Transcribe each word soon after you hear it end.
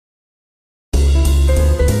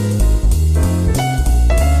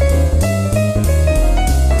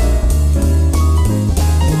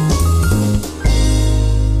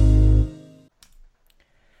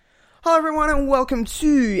and welcome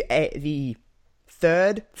to the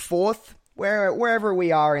third, fourth, wherever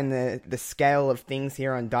we are in the scale of things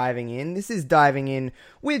here on Diving In. This is Diving In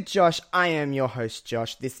with Josh. I am your host,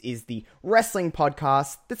 Josh. This is the wrestling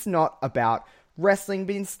podcast that's not about wrestling,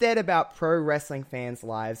 but instead about pro wrestling fans'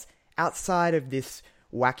 lives outside of this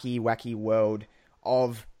wacky world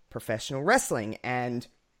of professional wrestling, and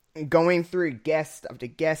going through guest after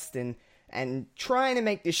guest and trying to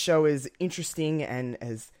make this show as interesting and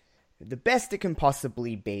as the best it can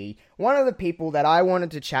possibly be. One of the people that I wanted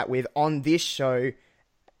to chat with on this show,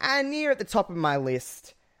 and near at the top of my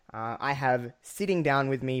list, I have sitting down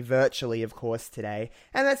with me virtually, of course, today,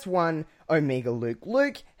 and that's one Omega Luke.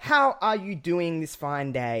 Luke, how are you doing this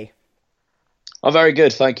fine day? I'm very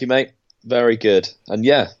good, thank you, mate. Very good. And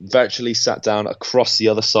yeah, virtually sat down across the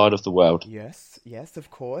other side of the world. Yes, of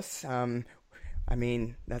course. I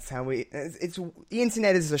mean, that's how it's the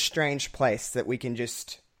internet is a strange place that we can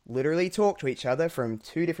just literally talk to each other from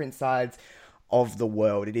two different sides of the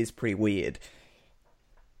world. It is pretty weird.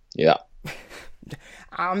 Yeah.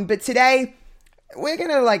 But today we're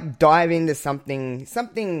gonna dive into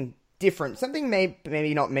something different, something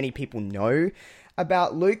maybe not many people know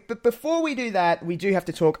about Luke. But before we do that, we do have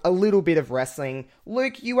to talk a little bit of wrestling.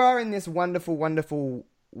 Luke, you are in this wonderful,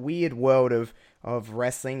 weird world of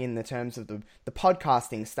wrestling in the terms of the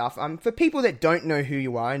podcasting stuff. For people that don't know who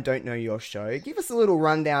you are and don't know your show, give us a little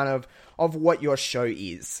rundown of what your show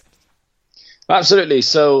is. Absolutely.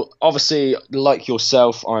 So obviously, like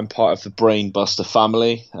yourself, I'm part of the Brainbuster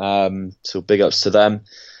family. So big ups to them.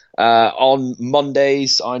 On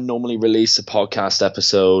Mondays, I normally release a podcast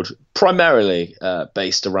episode primarily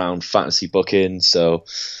based around fantasy booking. So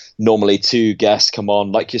normally two guests come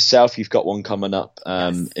on, like yourself. You've got one coming up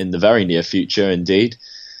in the very near future, indeed,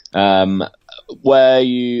 where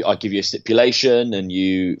I give you a stipulation and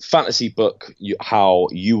you fantasy book how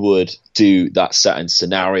you would do that certain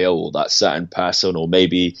scenario or that certain person, or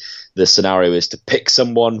maybe the scenario is to pick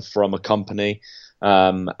someone from a company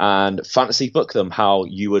and fantasy book them how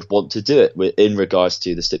you would want to do it in regards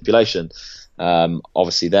to the stipulation.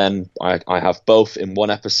 Obviously then I have both in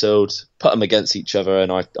one episode, put them against each other,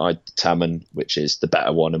 and I determine which is the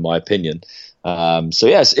better one in my opinion. So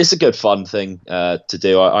yes, it's a good fun thing to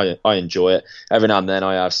do. I enjoy it. Every now and then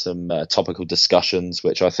I have some topical discussions,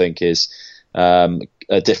 which I think is a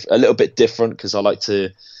little bit different, because I like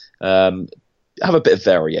to have a bit of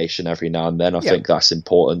variation every now and then. I think that's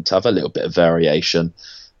important to have a little bit of variation.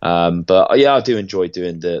 But yeah, I do enjoy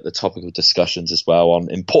doing the topical discussions as well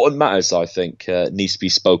on important matters I think needs to be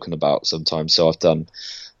spoken about sometimes. So I've done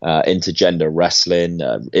intergender wrestling,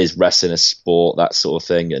 is wrestling a sport, that sort of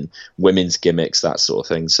thing, and women's gimmicks, that sort of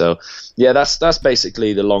thing. So yeah, that's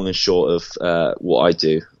basically the long and short of what I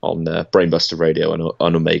do on Brainbuster Radio and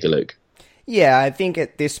on Omega Luke. Yeah, I think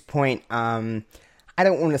at this point, I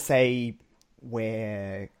don't want to say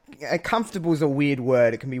where comfortable is a weird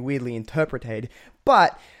word. It can be weirdly interpreted,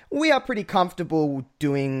 but we are pretty comfortable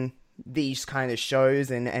doing these kind of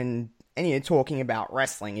shows and talking about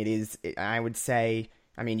wrestling. I would say,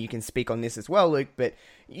 I mean, you can speak on this as well, Luke, but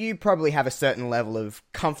you probably have a certain level of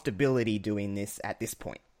comfortability doing this at this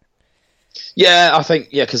point. Yeah, I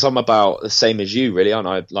think, because I'm about the same as you, really, aren't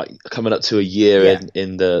I? Like coming up to a year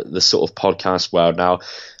in the sort of podcast world now.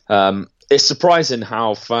 It's surprising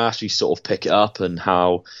how fast you sort of pick it up and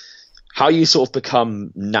how you sort of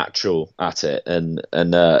become natural at it, and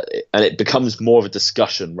it becomes more of a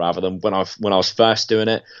discussion rather than when I was first doing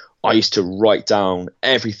it. I used to write down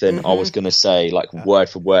everything I was going to say, word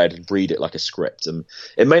for word, and read it like a script. And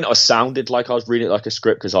it may not have sounded like I was reading it like a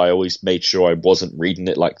script, because I always made sure I wasn't reading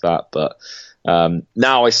it like that. But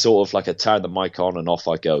now I sort of I turn the mic on and off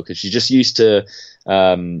I go, because you're just used to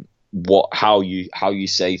how you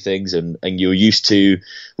say things, and you're used to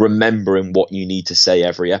remembering what you need to say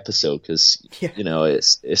every episode, because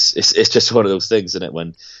it's just one of those things, isn't it?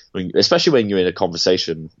 When especially when you're in a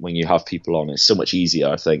conversation, when you have people on, it's so much easier,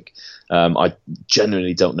 I think. I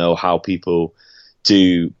genuinely don't know how people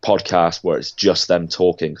do podcasts where it's just them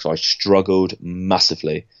talking, because I struggled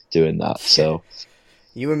massively doing that. So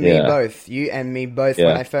you and me both.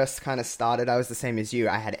 When I first kind of started, I was the same as you.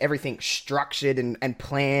 I had everything structured and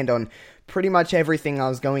planned on pretty much everything I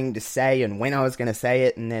was going to say and when I was going to say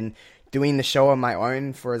it, and then doing the show on my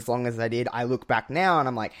own for as long as I did. I look back now and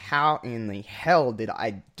I'm like, how in the hell did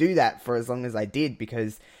I do that for as long as I did?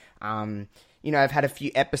 Because, I've had a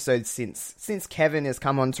few episodes since Kevin has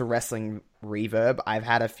come on to Wrestling Reverb. I've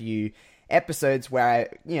had a few episodes where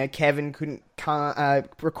Kevin couldn't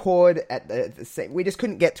record at the same. We just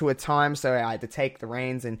couldn't get to a time, so I had to take the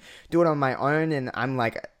reins and do it on my own. And I'm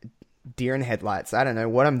like, deer in headlights. I don't know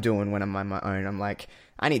what I'm doing when I'm on my own. I'm like,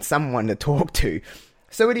 I need someone to talk to.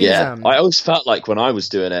 So it is. Yeah, I always felt like when I was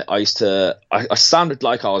doing it, I sounded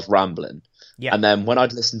like I was rambling. Yeah. And then when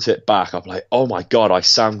I'd listen to it back, I'm like, oh my God, I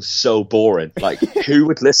sound so boring. Like, who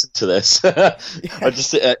would listen to this? I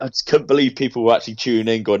just couldn't believe people were actually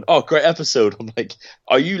tuning in going, oh, great episode. I'm like,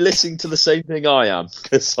 are you listening to the same thing I am?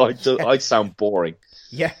 Because I sound boring.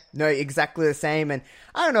 Yeah, no, exactly the same. And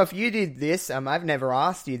I don't know if you did this. I've never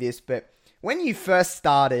asked you this, but when you first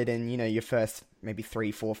started and, your first maybe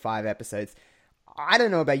 3, 4, 5 episodes, I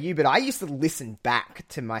don't know about you, but I used to listen back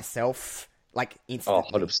to myself like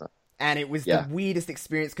instantly. Oh, 100%. And it was the weirdest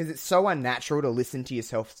experience because it's so unnatural to listen to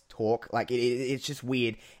yourself talk. Like, it's just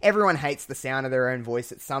weird. Everyone hates the sound of their own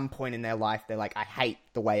voice at some point in their life. They're like, I hate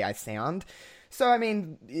the way I sound. So, I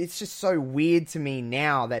mean, it's just so weird to me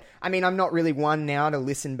now that, I'm not really one now to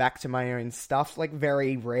listen back to my own stuff. Like,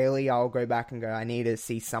 very rarely I'll go back and go, I need to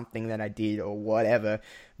see something that I did or whatever.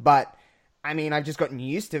 But, I've just gotten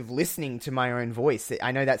used to listening to my own voice.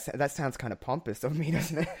 I know that sounds kind of pompous of me,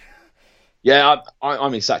 doesn't it? Yeah,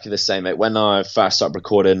 I'm exactly the same, mate. When I first started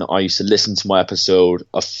recording, I used to listen to my episode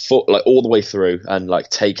like all the way through and like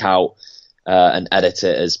take out and edit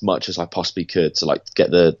it as much as I possibly could to like get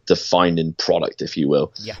the finding product, if you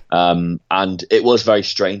will. Yeah. And it was very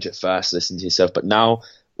strange at first listening to yourself, but now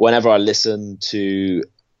whenever I listen to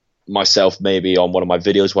myself, maybe on one of my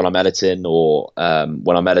videos when I'm editing or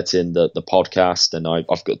when I'm editing the podcast, and I've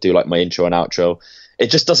got to do like my intro and outro, it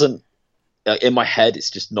just doesn't. In my head, it's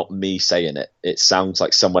just not me saying it. It sounds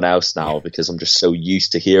like someone else now because I'm just so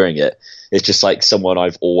used to hearing it. It's just like someone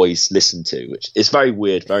I've always listened to, which is very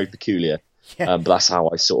weird, very peculiar. Yeah. But that's how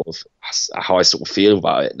I sort of feel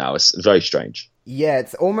about it now. It's very strange. Yeah,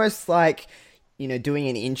 it's almost like doing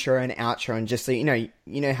an intro and outro, and just so you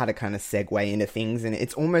know how to kind of segue into things, and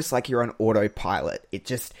it's almost like you're on autopilot. It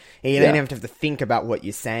just you don't have to think about what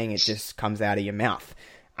you're saying; it just comes out of your mouth.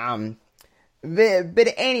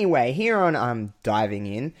 But anyway, here on Diving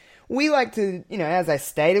In, we like to, as I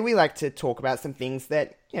stated, we like to talk about some things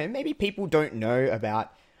that, maybe people don't know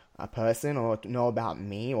about a person or know about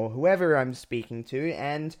me or whoever I'm speaking to.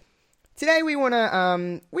 And today we want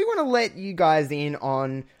to let you guys in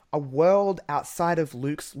on a world outside of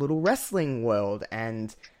Luke's little wrestling world.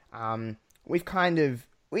 And on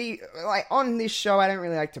this show, I don't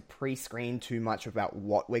really like to pre-screen too much about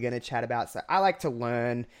what we're going to chat about. So I like to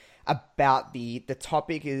learn about the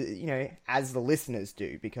topic, as the listeners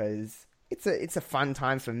do, because it's a fun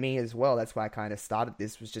time for me as well. That's why I kind of started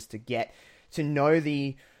this, was just to get to know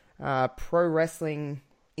the pro wrestling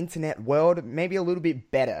internet world maybe a little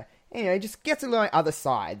bit better. Just get to learn other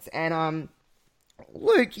sides. And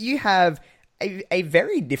Luke, you have a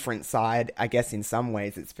very different side, I guess in some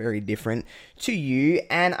ways it's very different to you,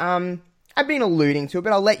 and I've been alluding to it,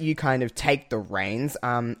 but I'll let you kind of take the reins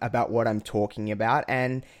about what I'm talking about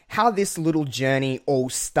and how this little journey all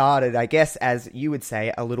started, I guess, as you would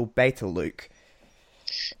say, a little beta Luke.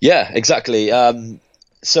 Yeah, exactly.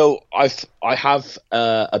 So I have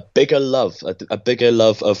a bigger love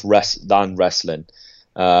of than wrestling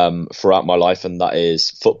throughout my life, and that is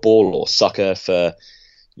football or soccer for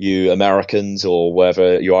you Americans or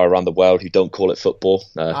wherever you are around the world who don't call it football.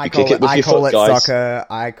 I call it soccer.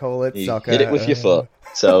 I call it soccer. Hit it with your foot.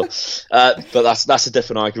 So, but that's a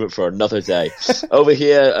different argument for another day. Over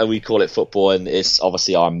here, we call it football, and it's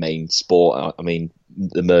obviously our main sport. Like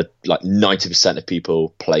 90% of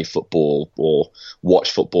people play football or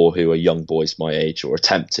watch football who are young boys my age or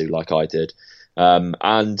attempt to, like I did.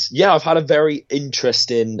 And yeah, I've had a very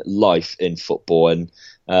interesting life in football, and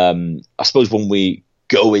I suppose when we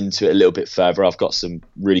go into it a little bit further, I've got some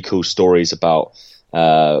really cool stories about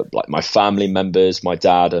like my family members, my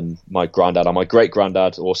dad and my granddad and my great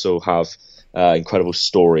granddad also have incredible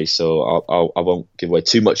stories. So I won't give away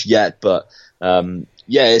too much yet, but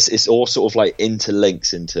it's all sort of like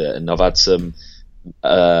interlinks into it, and I've had some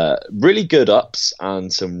really good ups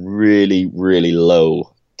and some really, really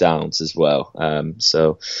low downs as well.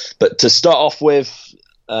 But to start off with,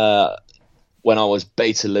 when I was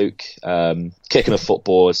beta Luke, kicking a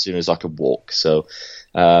football as soon as I could walk. So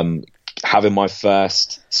having my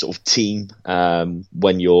first sort of team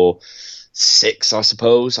when you're 6, I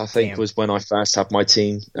suppose, I think was when I first had my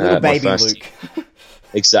team. Little baby Luke. Team.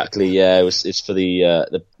 Exactly, yeah. It's for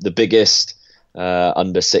the biggest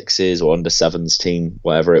under 6s or under 7s team,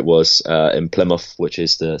 whatever it was, in Plymouth, which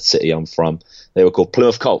is the city I'm from. They were called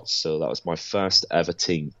Plymouth Colts, so that was my first ever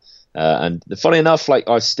team. And funny enough, like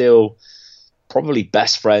I still probably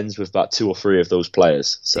best friends with about 2 or 3 of those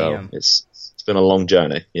players. So Damn. It's been a long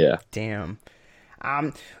journey. Yeah. Damn.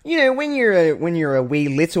 When you're a wee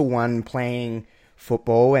little one playing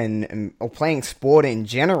football or playing sport in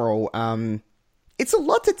general, it's a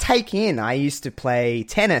lot to take in. I used to play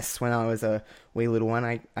tennis when I was a wee little one.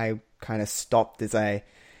 I kind of stopped as I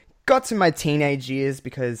got to my teenage years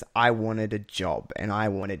because I wanted a job and I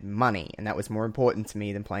wanted money, and that was more important to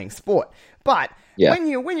me than playing sport. But when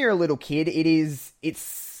you're a little kid,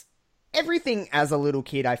 it's everything as a little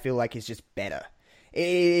kid, I feel like, is just better. It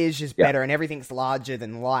is just better, and everything's larger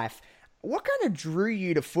than life. What kind of drew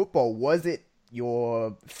you to football? Was it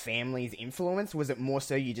your family's influence? Was it more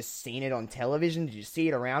so you just seen it on television? Did you see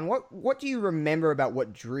it around? What do you remember about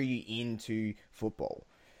what drew you into football?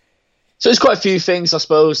 So there's quite a few things, I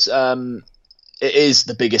suppose. It is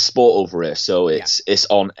the biggest sport over here, so it's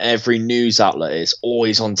on every news outlet. It's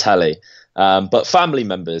always on telly. But family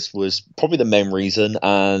members was probably the main reason,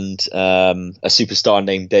 and a superstar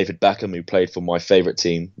named David Beckham, who played for my favourite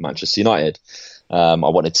team, Manchester United. I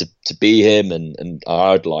wanted to be him, and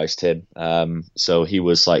I idolised him. So he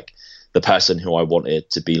was like the person who I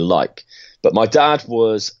wanted to be like. But my dad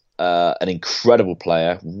was an incredible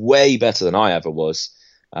player, way better than I ever was.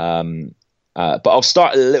 But I'll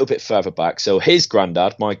start a little bit further back. So his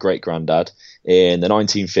granddad, my great granddad, in the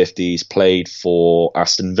 1950s played for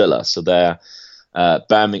Aston Villa. So they're a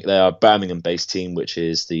Birmingham-based team, which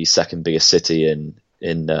is the second biggest city in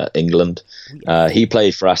England. He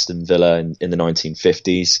played for Aston Villa in the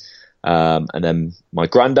 1950s. And then my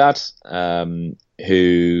granddad,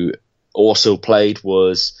 who also played,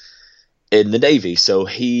 was in the Navy. So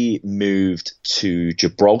he moved to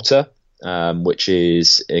Gibraltar, which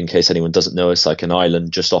is, in case anyone doesn't know, it's like an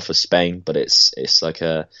island just off of Spain, but it's like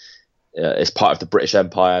it's part of the British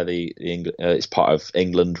Empire. It's part of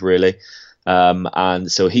England, really.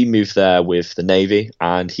 And so he moved there with the Navy,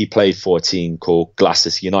 and he played for a team called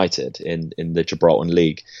Glasgow United in the Gibraltar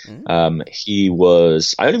League. He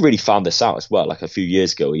was, I only really found this out as well, like a few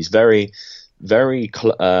years ago. He's very, very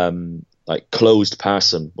closed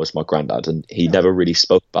person, was my granddad, and he never really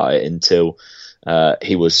spoke about it until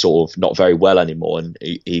he was sort of not very well anymore, and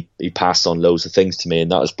he passed on loads of things to me,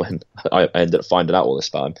 and that was when I ended up finding out all this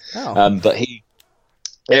about him. But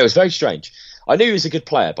it was very strange. I knew he was a good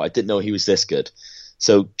player, but I didn't know he was this good.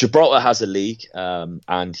 So Gibraltar has a league,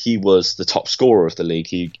 and he was the top scorer of the league.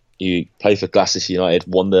 He played for Glasgow United,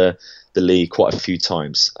 won the league quite a few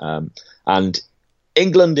times. And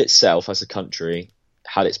England itself, as a country,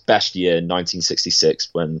 had its best year in 1966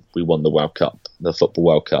 when we won the World Cup, the Football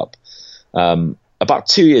World Cup. About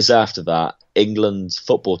 2 years after that, England's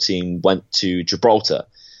football team went to Gibraltar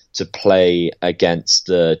to play against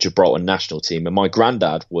the Gibraltar national team, and my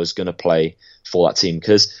granddad was going to play for that team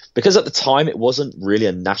because at the time it wasn't really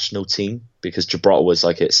a national team, because Gibraltar was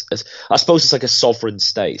like I suppose it's like a sovereign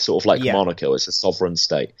state, sort of like Monaco. It's a sovereign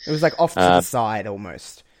state. It was like off to the side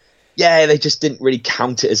almost. Yeah, they just didn't really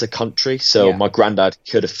count it as a country, so my granddad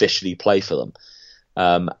could officially play for them.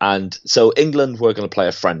 And so England were going to play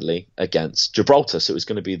a friendly against Gibraltar. So it was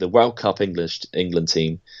going to be the World Cup England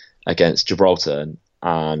team against Gibraltar.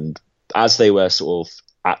 And as they were sort of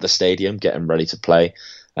at the stadium getting ready to play,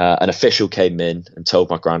 an official came in and told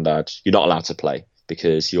my granddad, "You're not allowed to play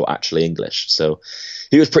because you're actually English." So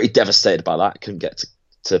he was pretty devastated by that. Couldn't get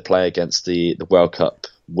to play against the World Cup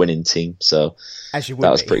winning team. So that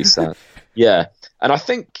was pretty sad. Yeah. And I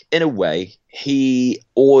think in a way he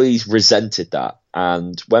always resented that.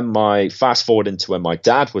 And fast forward into when my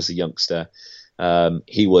dad was a youngster,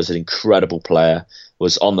 he was an incredible player,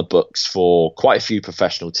 was on the books for quite a few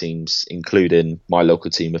professional teams, including my local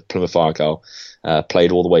team of Plymouth Argyle,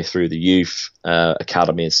 played all the way through the youth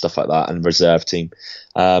academy and stuff like that, and reserve team.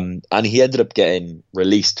 And he ended up getting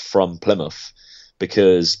released from Plymouth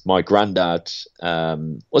because my granddad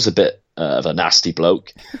was a bit of a nasty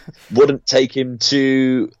bloke, wouldn't take him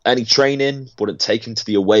to any training, wouldn't take him to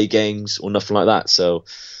the away games or nothing like that. So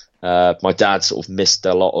my dad sort of missed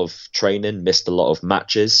a lot of training, missed a lot of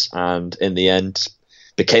matches, and in the end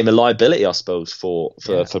became a liability, I suppose, for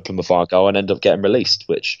Plymouth Argyle, and ended up getting released,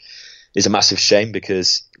 which is a massive shame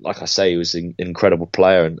because, like I say, he was an incredible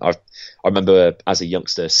player. And I remember as a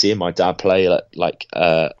youngster seeing my dad play at like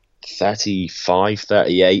 35,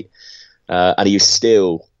 38, and he was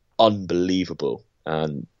still unbelievable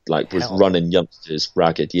and was running youngsters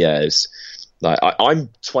ragged. Yeah, it's like I'm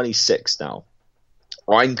 26 now.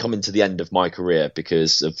 I'm coming to the end of my career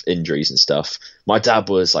because of injuries and stuff. My dad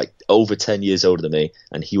was like over 10 years older than me,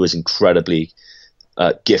 and he was incredibly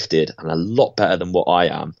gifted and a lot better than what I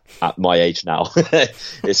am at my age now.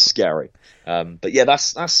 It's scary. But yeah,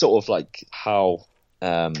 that's sort of like how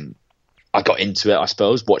I got into it, I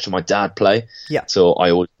suppose, watching my dad play. Yeah. So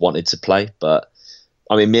I always wanted to play. But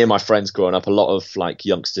I mean, me and my friends growing up, a lot of like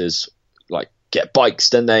youngsters like get bikes,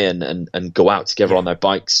 didn't they, and go out together on their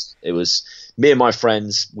bikes. It was me and my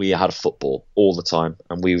friends. We had a football all the time,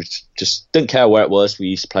 and we just didn't care where it was. We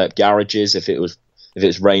used to play up garages if it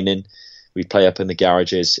was raining. We'd play up in the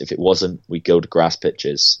garages. If it wasn't, we'd go to grass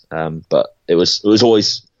pitches. But it was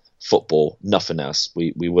always football, nothing else.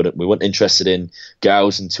 We weren't interested in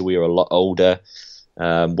girls until we were a lot older.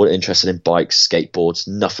 Weren't interested in bikes, skateboards,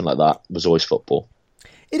 nothing like that. It was always football.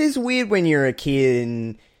 It is weird when you're a kid,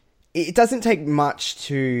 and it doesn't take much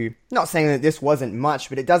to, not saying that this wasn't much,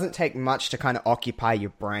 but it doesn't take much to kind of occupy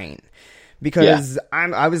your brain. Because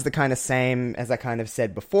I was the kind of same, as I kind of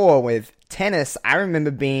said before, with tennis. I remember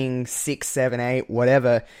being 6, 7, 8,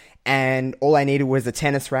 whatever, and all I needed was a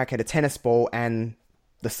tennis racket, a tennis ball, and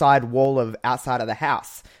the side wall of outside of the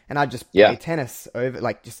house. And I'd just play tennis over,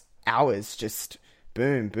 like, just hours, just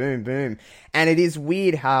boom, boom, boom. And it is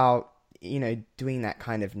weird how, doing that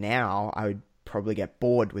kind of now, I would probably get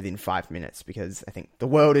bored within 5 minutes, because I think the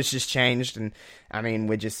world has just changed, and I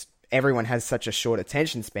mean, everyone has such a short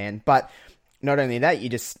attention span. But not only that,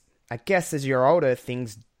 I guess as you're older,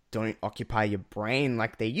 things don't occupy your brain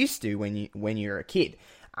like they used to when you're a kid.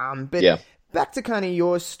 But back to kind of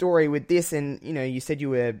your story with this, and you said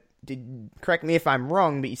you were, correct me if I'm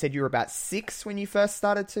wrong, but you said you were about 6 when you first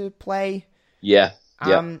started to play. Yeah.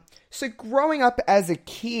 So growing up as a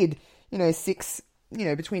kid,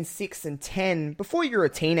 between 6 and 10, before you were a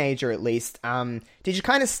teenager at least, did you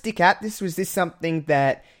kind of stick at this? Was this something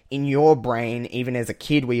that in your brain, even as a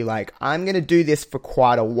kid, were you like, I'm going to do this for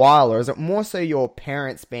quite a while? Or is it more so your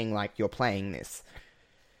parents being like, you're playing this?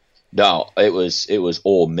 No, it was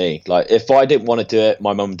all me. Like, if I didn't want to do it,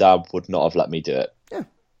 my mum and dad would not have let me do it. Yeah.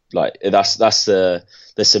 Like, that's the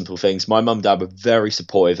simple things. My mum and dad were very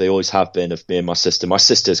supportive. They always have been, of me and my sister. My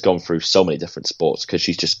sister's gone through so many different sports because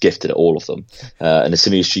she's just gifted at all of them. And as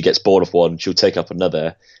soon as she gets bored of one, she'll take up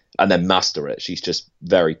another and then master it. She's just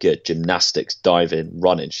very good. Gymnastics, diving,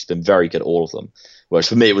 running. She's been very good at all of them. Whereas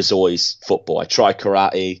for me, it was always football. I tried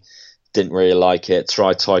karate, didn't really like it.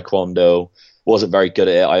 Tried taekwondo, wasn't very good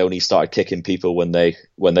at it. I only started kicking people when they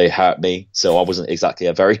hurt me, so I wasn't exactly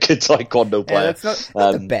a very good taekwondo player. Yeah, that's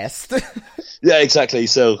not the best. Yeah, exactly.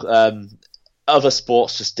 So other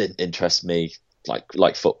sports just didn't interest me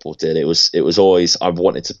like football did. It was always I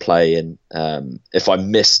wanted to play, and if I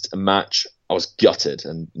missed a match, I was gutted,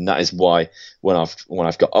 and that is why when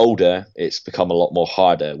I've got older, it's become a lot more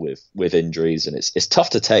harder with injuries, and it's tough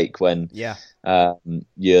to take when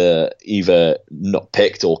you're either not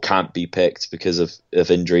picked or can't be picked because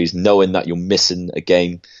of injuries, knowing that you're missing a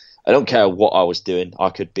game. I don't care what I was doing. I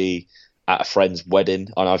could be at a friend's wedding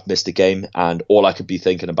and I've missed a game, and all I could be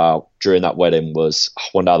thinking about during that wedding was, I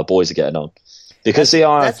wonder how the boys are getting on. Because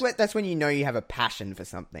that's when you have a passion for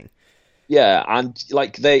something. Yeah, and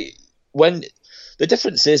when the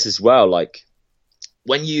difference is as well, like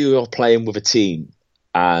when you are playing with a team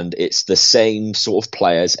and it's the same sort of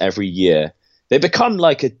players every year, they become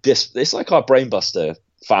like it's like our Brainbuster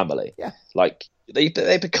family. Yeah. Like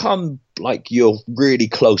they become like your really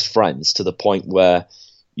close friends to the point where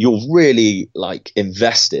you're really like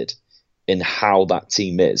invested in how that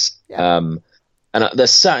team is. Yeah. And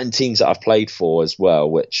there's certain teams that I've played for as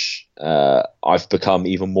well, which I've become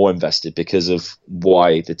even more invested because of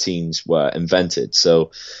why the teams were invented.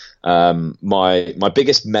 So my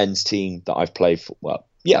biggest men's team that I've played for, well,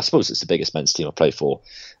 yeah, I suppose it's the biggest men's team I've played for,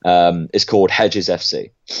 is called Hedges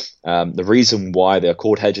FC. The reason why they're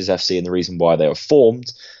called Hedges FC and the reason why they were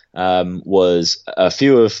formed was a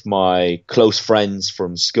few of my close friends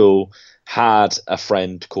from school had a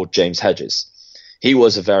friend called James Hedges. He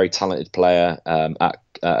was a very talented player at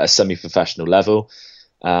a semi-professional level,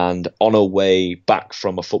 and on a way back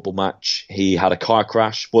from a football match, he had a car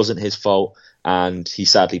crash. Wasn't his fault, and he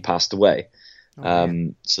sadly passed away.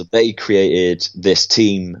 So they created this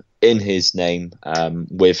team in his name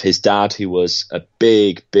with his dad, who was a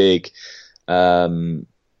big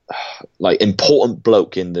important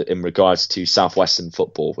bloke in regards to Southwestern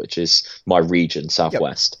football, which is my region,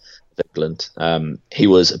 Southwest of England. He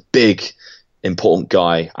was a big important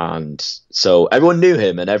guy, and so everyone knew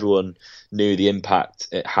him and everyone knew the impact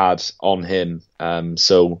it had on him.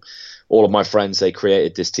 So all of my friends, they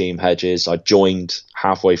created this team, Hedges. I joined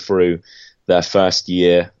halfway through their first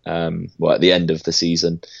year, at the end of the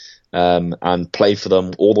season, and played for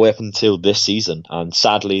them all the way up until this season. And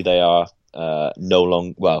sadly, they are no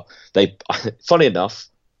longer. Well, funny enough,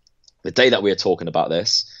 the day that we are talking about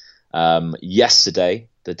this, yesterday,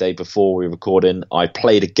 the day before we were recording, I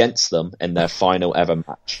played against them in their final ever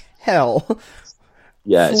match. Hell.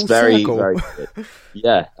 Yeah, Full it's very, circle. very good.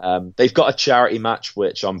 Yeah, they've got a charity match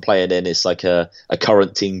which I'm playing in. It's like a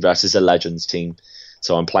current team versus a Legends team.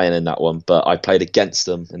 so I'm playing in that one. But I played against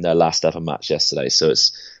them in their last ever match yesterday, so it's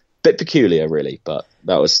a bit peculiar, really. But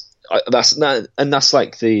that's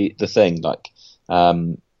like the thing, like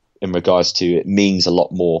in regards to, it means a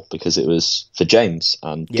lot more because it was for James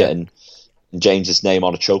and getting James's name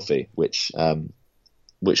on a trophy, which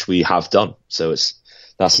we have done. So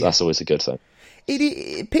that's always a good thing.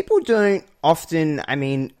 People don't often, I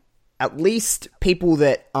mean, at least people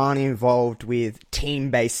that aren't involved with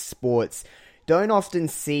team-based sports don't often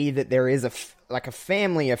see that there is a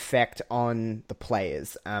family effect on the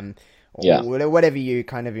players. Or whatever you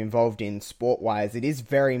kind of involved in sport-wise, it is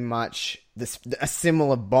very much a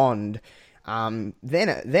similar bond than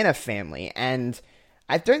a family. And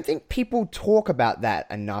I don't think people talk about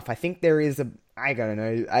that enough. I think there is I don't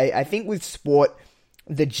know, I think with sport,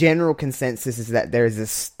 the general consensus is that there is a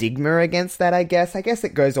stigma against that, I guess. I guess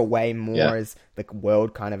it goes away more as the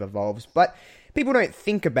world kind of evolves. But people don't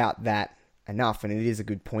think about that enough, and it is a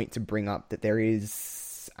good point to bring up that there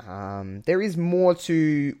is more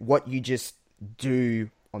to what you just do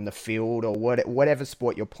on the field or whatever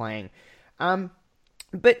sport you're playing.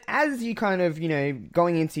 But as you kind of,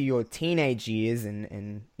 going into your teenage years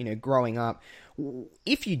and growing up,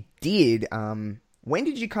 if you did, when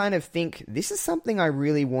did you kind of think, this is something I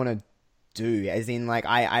really want to do? As in, like,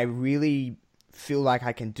 I really feel like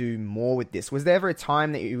I can do more with this. Was there ever a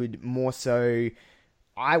time that you would more so,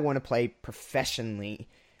 I want to play professionally,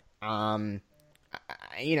 and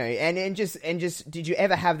just, did you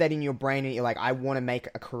ever have that in your brain and you're like, I want to make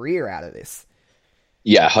a career out of this?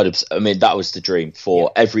 Yeah, 100%. I mean, that was the dream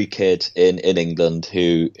for every kid in England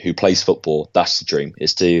who plays football. That's the dream,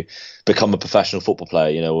 is to become a professional football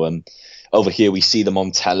player. Over here, we see them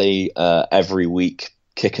on telly every week,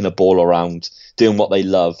 kicking a ball around, doing what they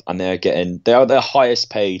love, and they are their highest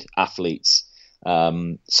paid athletes.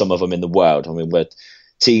 Some of them in the world. I mean, my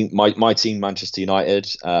team, Manchester United,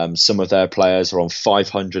 some of their players are on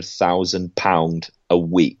 £500,000 a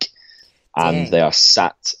week, and they are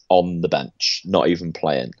sat on the bench, not even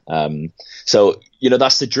playing. So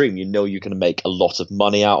that's the dream. You're going to make a lot of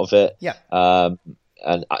money out of it. Yeah.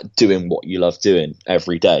 And doing what you love doing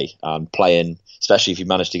every day, and playing, especially if you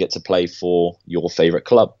manage to get to play for your favorite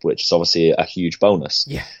club, which is obviously a huge bonus.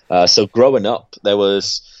 Yeah. So growing up, I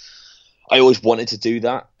always wanted to do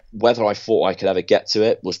that. Whether I thought I could ever get to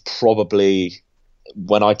it was probably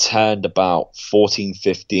when I turned about 14,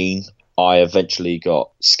 15, I eventually got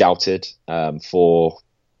scouted for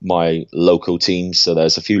my local teams. So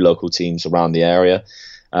there's a few local teams around the area.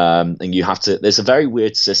 And there's a very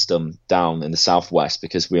weird system down in the southwest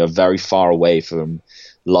because we are very far away from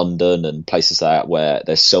London and places like that where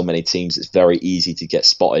there's so many teams. It's very easy to get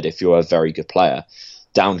spotted if you're a very good player.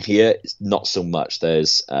 Down here, it's not so much.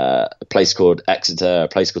 There's a place called Exeter, a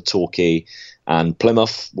place called Torquay, and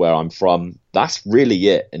Plymouth, where I'm from. That's really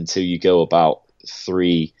it until you go about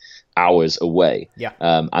 3 hours away. Yeah.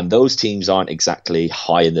 And those teams aren't exactly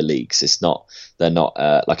high in the leagues. They're not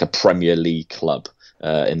like a Premier League club.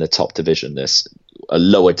 In the top division, there's a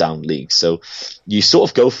lower down league. So you sort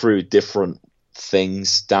of go through different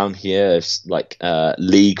things down here. It's like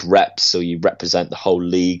league reps, so you represent the whole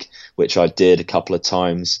league, which I did a couple of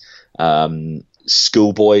times.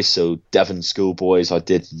 Schoolboys, so Devon Schoolboys, I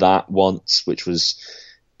did that once, which was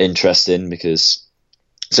interesting because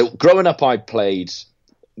growing up I played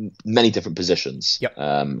many different positions. Yep.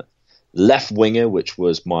 Left winger, which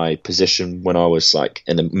was my position when I was like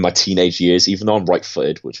in my teenage years, even though I'm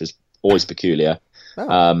right-footed, which was always peculiar.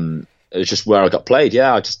 Oh. It was just where I got played.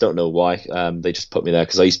 Yeah, I just don't know why. They just put me there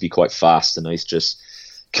because I used to be quite fast and I used to just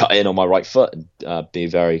cut in on my right foot and be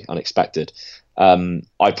very unexpected.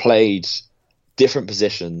 I played different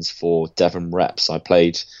positions for Devon reps. I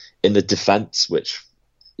played in the defence, which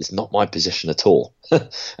is not my position at all.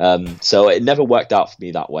 So it never worked out for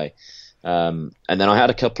me that way. And then I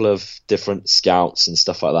had a couple of different scouts and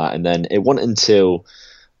stuff like that. And then it wasn't until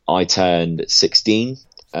I turned 16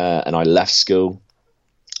 and I left school.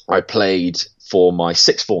 I played for my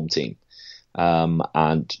sixth form team.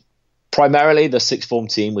 And primarily the sixth form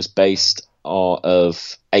team was based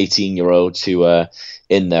of 18-year-olds who were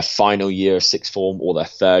in their final year of sixth form or their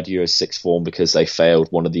third year of sixth form because they failed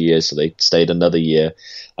one of the years, so they stayed another year.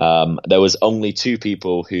 There was only two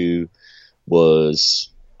people who was,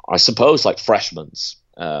 I suppose, like freshmen,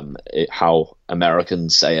 how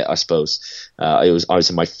Americans say it, I suppose. I was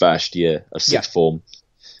in my first year of sixth form.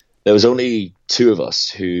 There was only two of us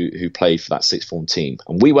who played for that sixth form team,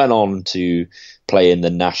 and we went on to play in the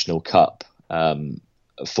National Cup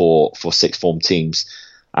for sixth form teams,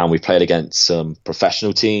 and we played against some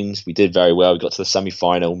professional teams. We did very well. We got to the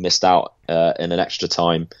semi-final, missed out in an extra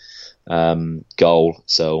time goal.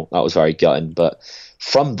 So that was very gutting. But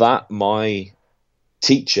from that, my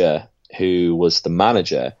teacher, who was the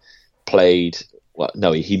manager,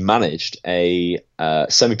 he managed a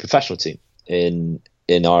semi-professional team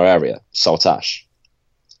in our area, Saltash,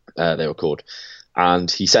 they were called.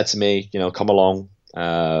 And he said to me, come along,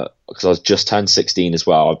 because I was just turned 16 as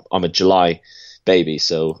well. I'm a July baby,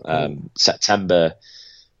 so September,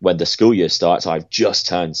 when the school year starts, I've just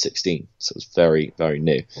turned 16, so it was very, very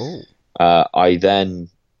new. I then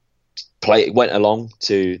went along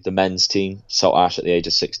to the men's team, Saltash, at the age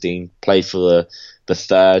of 16, played for the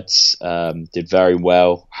thirds, did very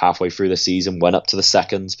well halfway through the season, went up to the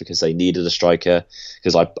seconds because they needed a striker,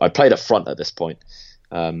 because I played up front at this point.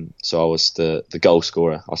 So I was the goal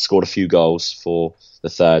scorer. I scored a few goals for the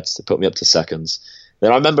thirds to put me up to seconds.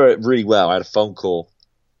 Then I remember it really well. I had a phone call.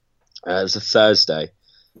 It was a Thursday.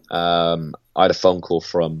 I had a phone call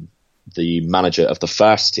from the manager of the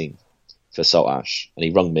first team for Saltash, and he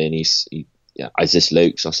rung me and he is this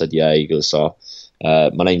Luke? So I said, yeah. He goes,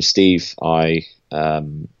 my name's Steve. I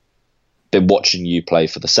been watching you play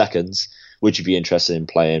for the seconds. Would you be interested in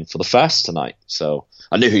playing for the first tonight? So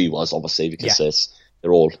I knew who he was, obviously, because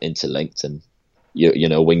they're all interlinked, and you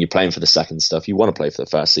know, when you're playing for the second stuff, you want to play for the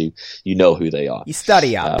first, so you know who they are. You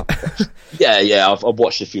study up. I've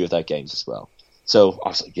watched a few of their games as well. So I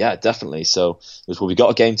was like, yeah, definitely. So it was, well, we got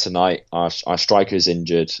a game tonight. Our striker is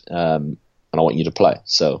injured, and I want you to play.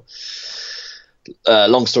 So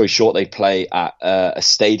long story short, they play at a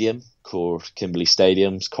stadium called Kimberley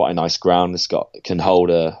Stadium. It's quite a nice ground. Can hold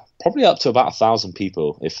probably up to about 1,000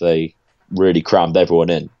 people if they really crammed everyone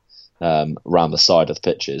in around the side of the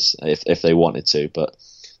pitches if they wanted to. But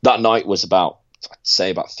that night was about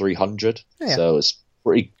 300. Yeah. So it was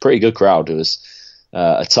pretty good crowd. It was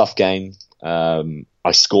a tough game.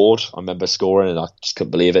 I scored. I remember scoring, and I just couldn't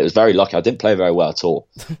believe it. It was very lucky. I didn't play very well at all,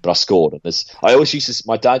 but I scored. And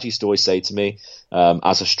my dad used to always say to me,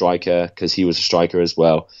 as a striker, because he was a striker as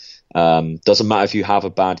well, doesn't matter if you have a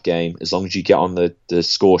bad game, as long as you get on the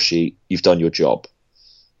score sheet, you've done your job.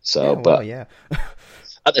 So,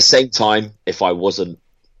 at the same time, if I wasn't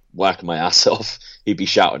working my ass off, he'd be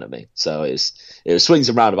shouting at me. So it was swings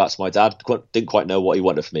and roundabouts. My dad didn't quite know what he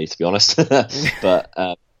wanted from me, to be honest.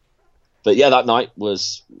 But yeah, that night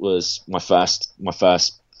was my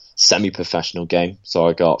first semi-professional game. So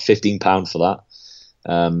I got £15 for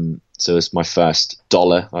that. So it's my first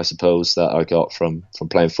dollar, I suppose, that I got from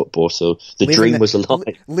playing football. So the dream was alive.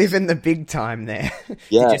 Living the big time there.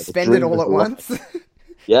 Yeah, did you spend it all at once?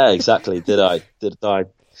 Yeah, exactly. Did I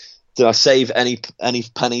save any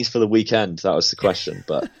pennies for the weekend? That was the question.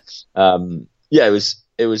 But it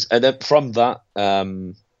was, and then from that,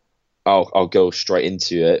 I'll go straight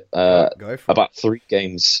into it. Go for about 3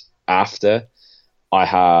 games after, we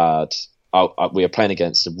were playing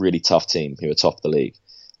against a really tough team who were top of the league,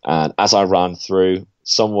 and as I ran through,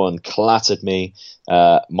 someone clattered me.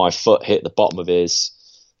 My foot hit the bottom of his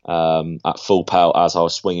at full pelt as I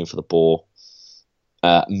was swinging for the ball.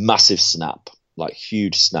 Massive snap, like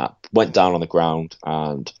huge snap. Went down on the ground,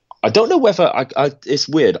 and I don't know whether it's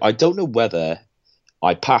weird. I don't know whether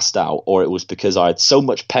I passed out or it was because I had so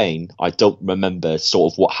much pain. I don't remember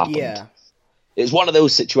sort of what happened. Yeah. It's one of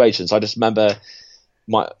those situations. I just remember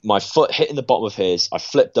my foot hitting the bottom of his. I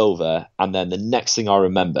flipped over, and then the next thing I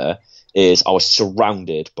remember is I was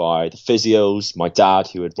surrounded by the physios, my dad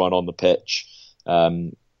who had run on the pitch,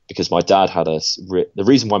 because my dad had the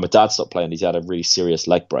reason why my dad stopped playing is he had a really serious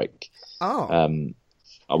leg break. Oh.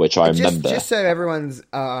 Which I remember. Just so everyone's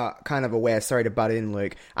kind of aware, sorry to butt in,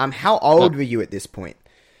 Luke. How old were you at this point?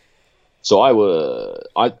 So I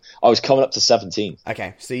was coming up to 17.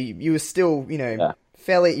 Okay, so you were still, you're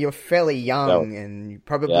fairly young, and you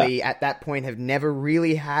probably at that point have never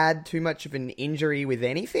really had too much of an injury with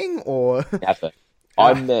anything, or never.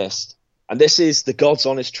 I missed, and this is the God's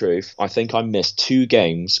honest truth. I think I missed 2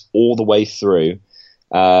 games all the way through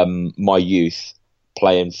my youth,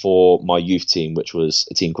 playing for my youth team, which was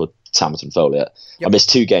a team called Tamerton Foliot. Yep. I missed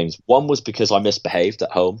 2 games. One was because I misbehaved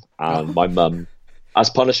at home, and my mum, as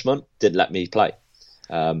punishment, didn't let me play,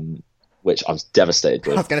 which I was devastated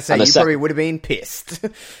with. I was going to say, you probably would have been pissed.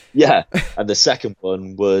 Yeah, and the second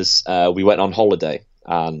one was we went on holiday,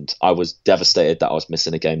 and I was devastated that I was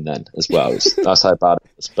missing a game then as well. That's how bad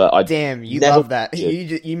it was. But damn, you love that.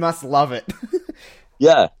 You must love it.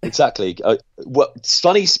 Yeah, exactly.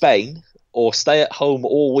 Sunny Spain, or stay at home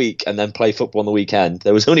all week and then play football on the weekend.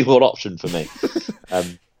 There was only one option for me,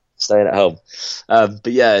 staying at home. But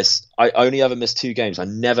yes, I only ever missed 2 games. I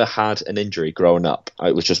never had an injury growing up.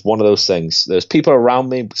 It was just one of those things. There's people around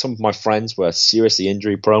me, some of my friends were seriously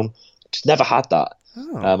injury prone. Just never had that.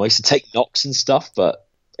 I used to take knocks and stuff, but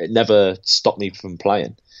it never stopped me from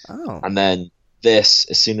playing. Oh. And then this,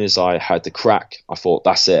 as soon as I had the crack, I thought,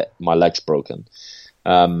 that's it, my leg's broken.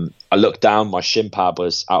 I looked down, my shin pad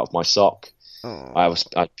was out of my sock. Oh. I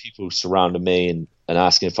had people surrounding me and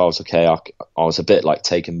asking if I was okay. I was a bit like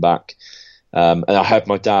taken back. And I heard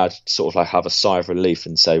my dad sort of like have a sigh of relief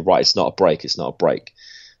and say, right, it's not a break, it's not a break.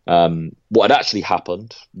 What had actually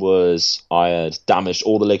happened was I had damaged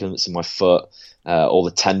all the ligaments in my foot, all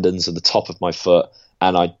the tendons at the top of my foot,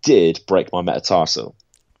 and I did break my metatarsal.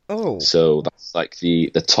 Oh. So that's like the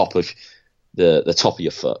top of the top of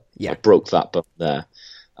your foot. Yeah. I broke that bone there.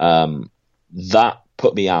 That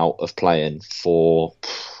put me out of playing for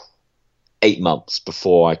 8 months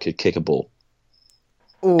before I could kick a ball.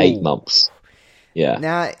 Ooh. 8 months. Yeah.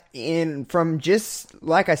 Now, from just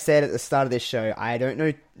like I said at the start of this show, I don't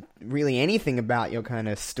know really anything about your kind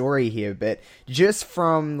of story here, but just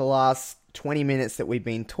from the last 20 minutes that we've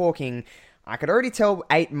been talking, I could already tell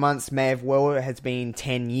 8 months may have has been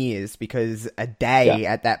 10 years because a day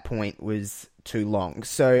at that point was too long.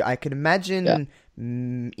 So I could imagine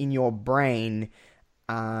in your brain,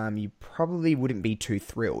 you probably wouldn't be too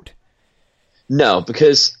thrilled. No,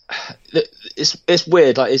 because it's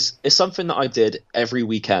weird. Like it's something that I did every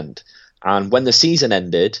weekend, and when the season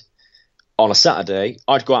ended on a Saturday,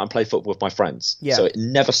 I'd go out and play football with my friends. Yeah. So it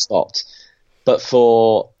never stopped. But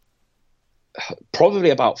for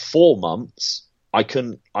probably about 4 months, I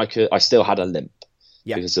still had a limp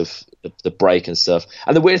because of the break and stuff.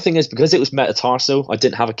 And the weird thing is, because it was metatarsal, I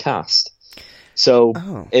didn't have a cast. So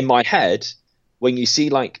in my head, when you see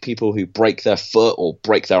like people who break their foot or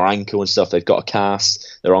break their ankle and stuff, they've got a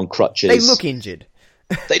cast, they're on crutches. They look injured.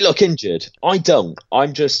 They look injured. I don't.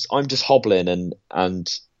 I'm just hobbling,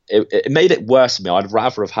 and it made it worse for me. I'd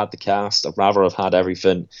rather have had the cast. I'd rather have had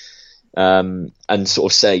everything, and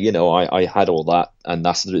sort of say, I had all that, and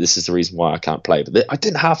this is the reason why I can't play. But I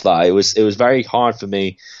didn't have that. It was very hard for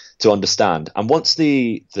me to understand. And once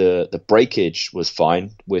the breakage was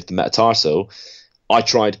fine with the metatarsal, I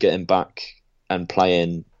tried getting back and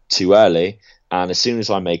playing too early, and as soon as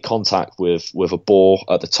I made contact with a ball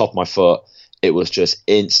at the top of my foot, it was just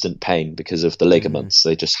instant pain because of the ligaments.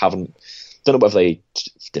 They just don't know whether they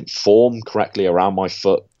didn't form correctly around my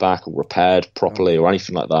foot back or repaired properly or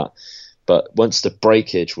anything like that. But once the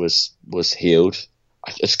breakage was healed,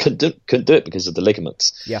 I just couldn't do it because of the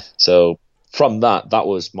ligaments. Yeah. So from that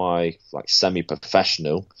was my like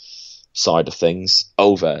semi-professional side of things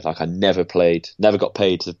over. Like I never got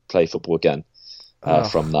paid to play football again.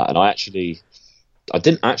 From that, and I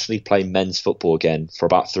didn't actually play men's football again for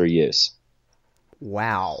about 3 years.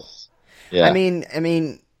 Wow. Yeah. I mean,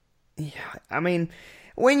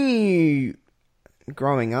 when you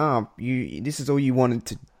growing up, this is all you wanted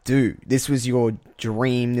to do. This was your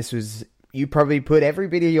dream. You probably put every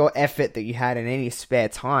bit of your effort that you had in any spare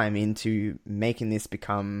time into making this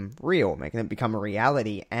become real, making it become a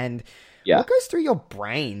reality. And what goes through your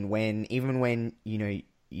brain when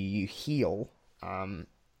you heal?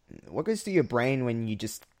 What goes through your brain when you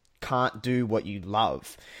just can't do what you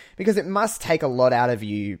love? Because it must take a lot out of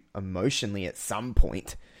you emotionally at some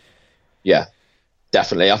point. Yeah,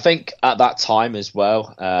 definitely. I think at that time as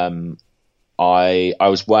well, I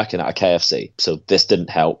was working at a KFC, so this didn't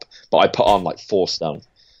help. But I put on like 4 stone.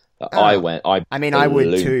 I would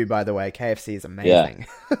too, by the way. KFC is amazing.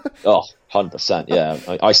 Yeah. Oh, 100%.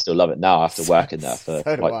 Yeah, I still love it now after working there for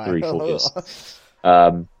like 3-4 years.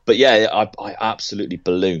 But yeah, I absolutely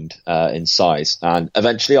ballooned in size, and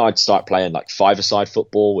eventually I'd start playing like 5-a-side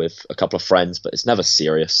football with a couple of friends, but it's never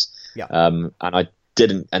serious. Yeah. And I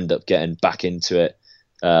didn't end up getting back into it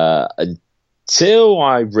until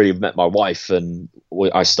I really met my wife, and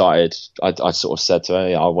I sort of said to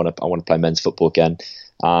her, I want to play men's football again,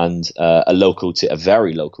 and a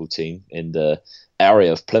very local team in the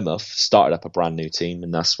area of Plymouth started up a brand new team,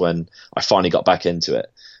 and that's when I finally got back into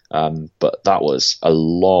it. But that was a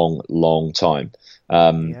long, long time.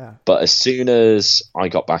 But as soon as I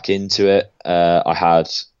got back into it, I had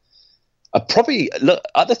at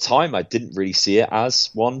the time I didn't really see it as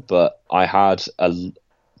one, but I had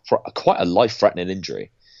quite a life-threatening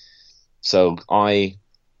injury. So I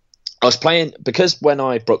was playing, because when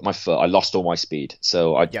I broke my foot, I lost all my speed.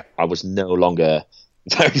 So I was no longer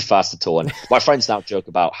very fast at all. And my friends now joke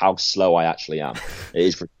about how slow I actually am. It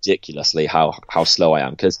is ridiculously how slow I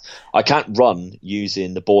am, because I can't run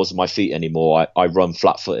using the balls of my feet anymore. I run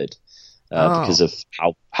flat-footed because of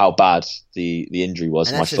how bad the injury was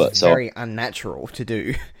to my foot. So very unnatural to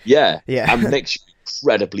do. Yeah. And makes you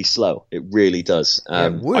incredibly slow. It really does.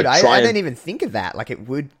 It would. I don't even think of that. Like, it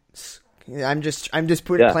would. I'm just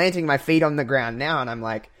planting my feet on the ground now, and I'm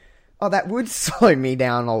like, oh, that would slow me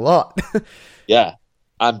down a lot. Yeah.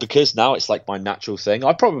 And because now it's like my natural thing,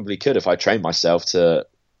 I probably could, if I trained myself to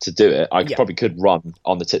do it, I probably could run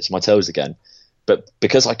on the tips of my toes again. But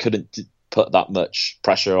because I couldn't put that much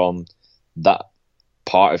pressure on that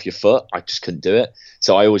part of your foot, I just couldn't do it.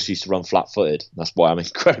 So I always used to run flat-footed. That's why I'm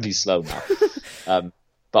incredibly slow now.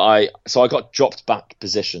 But I got dropped back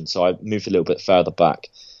position, so I moved a little bit further back.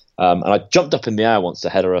 And I jumped up in the air once to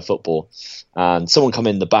header a football, and someone come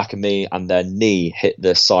in the back of me, and their knee hit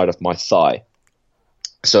the side of my thigh.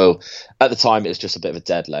 So at the time, it was just a bit of a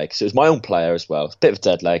dead leg. So it was my own player as well. A bit of a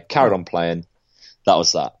dead leg, carried on playing. That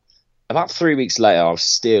was that. About 3 weeks later, I was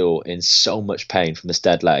still in so much pain from this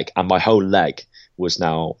dead leg, and my whole leg was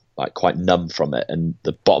now like quite numb from it, and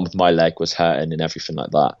the bottom of my leg was hurting and everything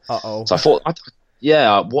like that. So I thought,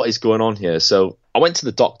 what is going on here? So I went to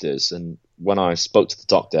the doctors, and when I spoke to the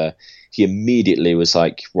doctor, he immediately was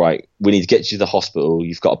like, right, we need to get you to the hospital.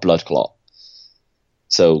 You've got a blood clot.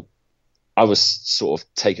 So I was sort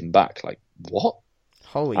of taken back, like, what?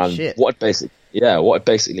 Holy shit. What had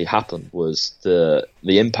basically happened was the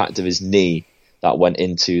impact of his knee that went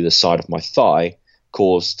into the side of my thigh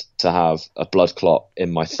caused to have a blood clot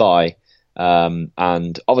in my thigh.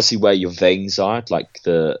 And obviously where your veins are, like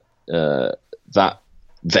that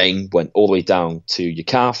vein went all the way down to your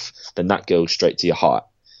calf, then that goes straight to your heart.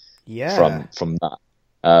 Yeah. From that.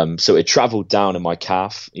 So it traveled down in my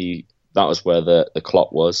calf. That was where the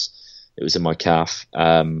clot was. It was in my calf.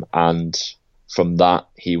 And from that,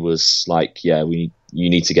 he was like, yeah, you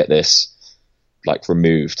need to get this like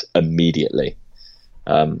removed immediately.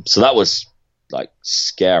 So that was like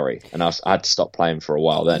scary, and I had to stop playing for a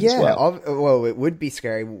while then as well. Well, it would be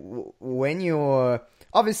scary when you're...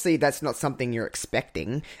 Obviously, that's not something you're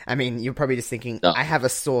expecting. I mean, you're probably just thinking, no. I have a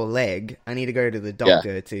sore leg. I need to go to the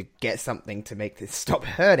doctor to get something to make this stop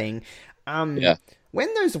hurting.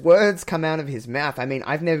 When those words come out of his mouth, I mean,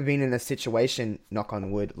 I've never been in a situation, knock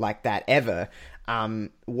on wood, like that ever.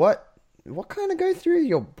 What kind of go through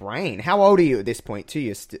your brain? How old are you at this point, too?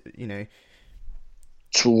 You're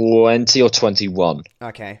 20 or 21.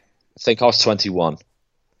 Okay. I think I was 21.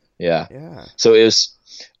 Yeah. Yeah. So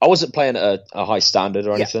I wasn't playing at a high standard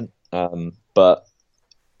or anything, but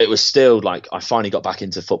it was still like I finally got back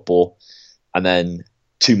into football, and then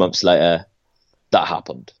 2 months later, that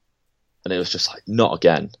happened, and it was just like not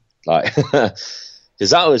again, like because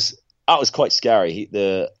that was quite scary.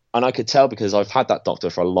 And I could tell because I've had that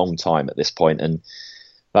doctor for a long time at this point, and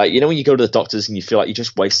like when you go to the doctors and you feel like you're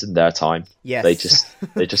just wasting their time. Yes.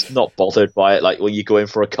 they're just not bothered by it. Like when you go in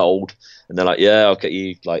for a cold and they're like, yeah, I'll get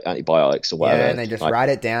you like antibiotics or whatever. Yeah, and they just write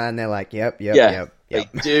it down and they're like, yep. They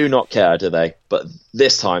do not care, do they? But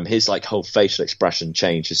this time his like whole facial expression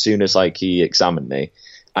changed as soon as like he examined me,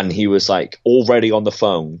 and he was like already on the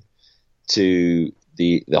phone to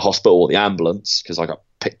the hospital or the ambulance, because I got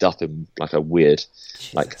picked up in like a weird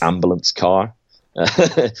like ambulance car.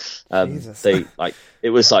 It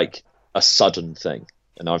was like a sudden thing,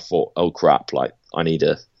 and I thought, oh crap, like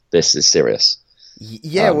this is serious.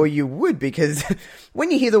 Well, you would, because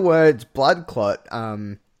when you hear the words blood clot,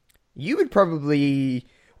 you would probably,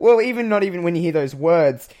 well, not even when you hear those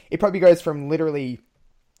words, it probably goes from literally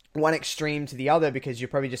one extreme to the other, because you're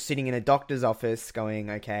probably just sitting in a doctor's office going,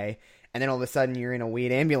 okay, and then all of a sudden you're in a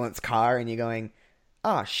weird ambulance car and you're going,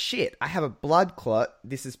 oh shit, I have a blood clot,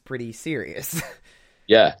 this is pretty serious.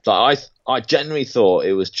 Yeah, like I genuinely thought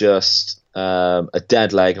it was just a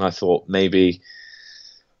dead leg, and I thought maybe,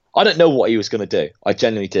 I don't know what he was going to do. I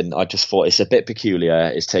genuinely didn't. I just thought it's a bit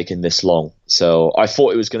peculiar, it's taken this long. So I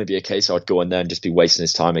thought it was going to be a case I'd go in there and just be wasting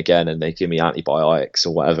his time again, and they give me antibiotics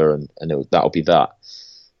or whatever, and that'll be that.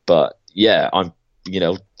 But yeah,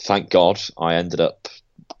 thank God I ended up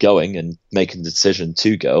going and making the decision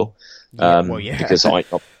to go. Because I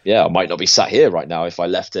might not be sat here right now. If I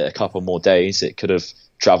left it a couple more days, it could have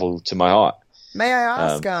traveled to my heart. May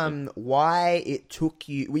I ask why it took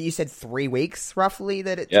you... Well, you said 3 weeks, roughly,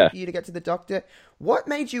 that it took you to get to the doctor. What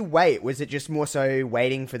made you wait? Was it just more so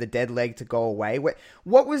waiting for the dead leg to go away?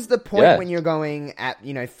 What was the point when you're going at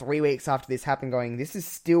 3 weeks after this happened, going, this is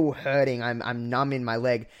still hurting, I'm numb in my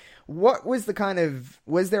leg? What was the kind of...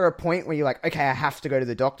 Was there a point where you're like, okay, I have to go to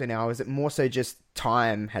the doctor now? Or was it more so just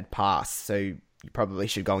time had passed, so you probably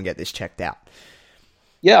should go and get this checked out?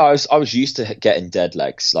 Yeah, I was used to getting dead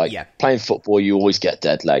legs. Like playing football, you always get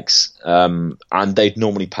dead legs, and they'd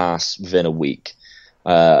normally pass within a week.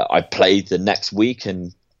 I played the next week,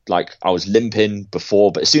 and like I was limping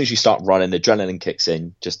before, but as soon as you start running, the adrenaline kicks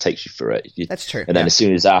in, just takes you through it. That's true. And then as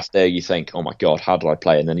soon as after, you think, oh my God, how did I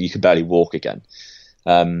play? And then you can barely walk again.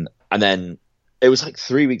 And then it was like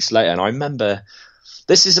 3 weeks later, and I remember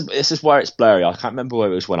this is where it's blurry. I can't remember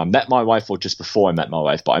whether it was when I met my wife or just before I met my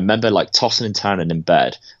wife, but I remember like tossing and turning in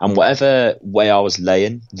bed, and whatever way I was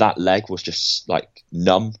laying, that leg was just like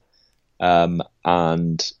numb.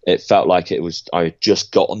 And it felt like I had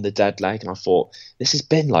just got on the dead leg, and I thought, this has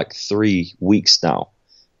been like 3 weeks now.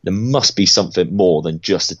 There must be something more than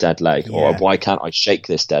just a dead leg, or why can't I shake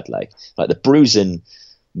this dead leg? Like the bruising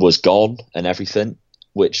was gone and everything,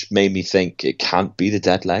 which made me think it can't be the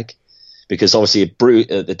dead leg, because obviously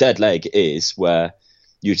the dead leg is where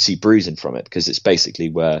you'd see bruising from it, because it's basically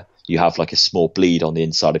where you have like a small bleed on the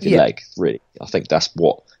inside of your leg. Really, I think that's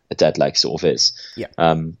what a dead leg sort of is. Yeah.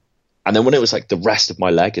 And then when it was like the rest of my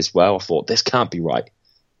leg as well, I thought, this can't be right.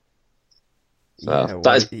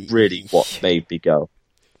 That is really what made me go.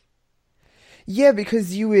 Yeah,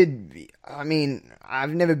 because I've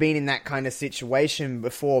never been in that kind of situation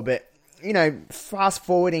before, but, fast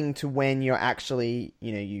forwarding to when you're actually,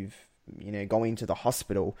 going to the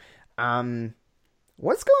hospital,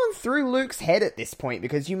 what's going through Luke's head at this point?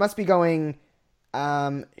 Because you must be going,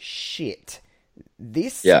 shit,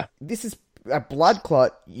 this is a blood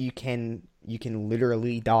clot. You can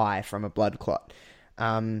literally die from a blood clot.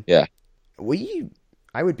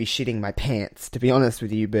 I would be shitting my pants, to be honest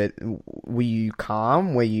with you, but were you calm?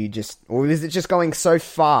 Or was it just going so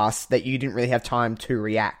fast that you didn't really have time to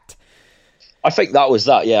react? I think that was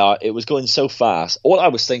that, yeah. It was going so fast. All I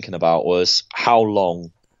was thinking about was, how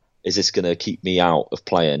long is this going to keep me out of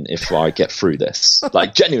playing if I get through this?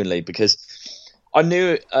 Like, genuinely, because I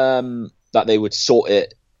knew that they would sort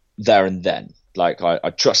it there and then. Like,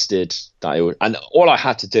 I trusted that it would, and all I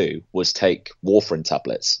had to do was take warfarin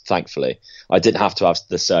tablets. Thankfully, I didn't have to have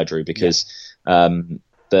the surgery, because when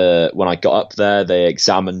I got up there, they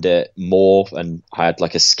examined it more, and I had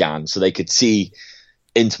like a scan, so they could see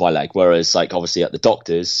into my leg. Whereas, like, obviously at the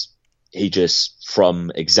doctor's, he just, from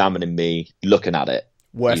examining me, looking at it,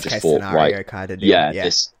 worst case scenario kind of deal.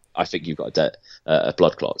 I think you've got a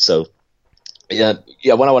blood clot. So yeah.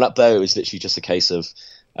 When I went up there, it was literally just a case of,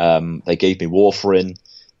 they gave me warfarin,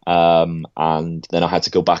 and then I had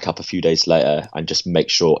to go back up a few days later and just make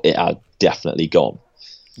sure it had definitely gone.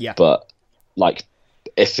 Yeah. But like,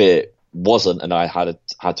 if it wasn't, and I had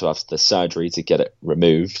to have the surgery to get it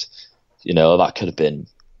removed, that could have been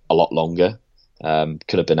a lot longer.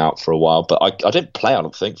 Could have been out for a while. But I didn't play, I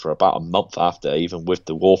don't think, for about a month after, even with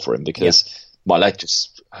the warfarin, because my leg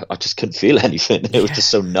I just couldn't feel anything. It was just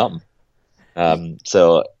so numb.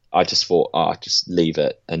 So I just thought, just leave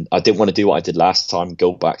it. And I didn't want to do what I did last time,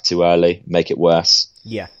 go back too early, make it worse.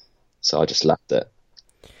 Yeah. So I just left it.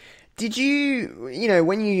 Did you,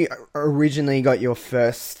 when you originally got your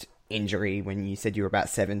first injury, when you said you were about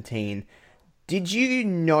 17, did you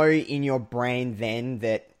know in your brain then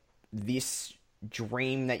that this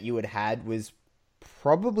dream that you had was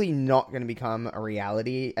probably not going to become a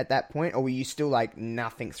reality at that point? Or were you still like,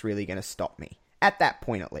 nothing's really going to stop me? At that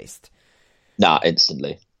point, at least. Nah,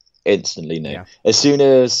 instantly knew. Yeah. As soon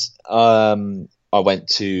as I went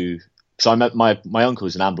to, so I met my uncle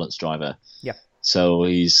is an ambulance driver. Yeah. So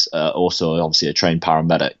he's also obviously a trained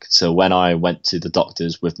paramedic. So when I went to the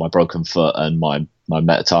doctors with my broken foot and my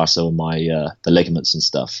metatarsal and my the ligaments and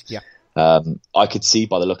stuff, I could see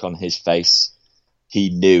by the look on his face, he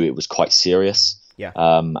knew it was quite serious. Yeah.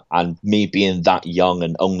 And me being that young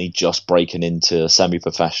and only just breaking into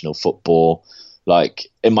semi-professional football,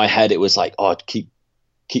 like in my head, it was like, keep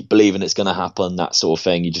believing it's going to happen, that sort of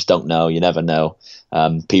thing. You just don't know. You never know.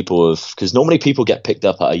 Because normally people get picked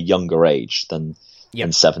up at a younger age than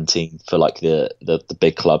 17 for like the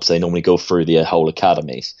big clubs. They normally go through the whole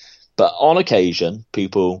academies. But on occasion,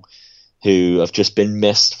 people who have just been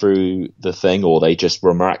missed through the thing, or they just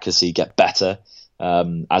miraculously get better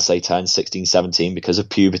as they turn 16, 17 because of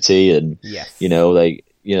puberty, and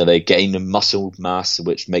they gain a muscle mass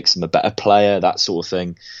which makes them a better player, that sort of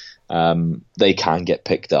thing. They can get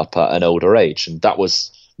picked up at an older age, and that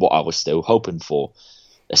was what I was still hoping for.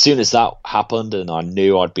 As soon as that happened and I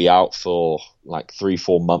knew I'd be out for like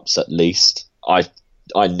 3-4 months at least, I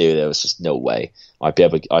knew there was just no way I'd be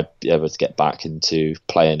able to get back into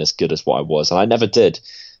playing as good as what I was, and I never did.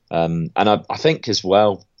 And I think as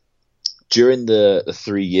well, during the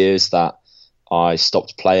 3 years that I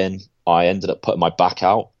stopped playing, I ended up putting my back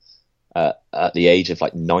out at the age of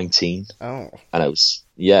like 19. Oh. And it was,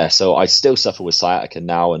 so I still suffer with sciatica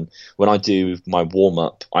now, and when I do my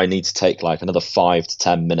warm-up, I need to take like another 5 to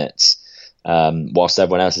 10 minutes whilst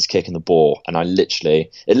everyone else is kicking the ball, and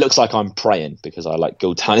it looks like I'm praying, because I like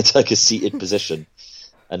go down into like a seated position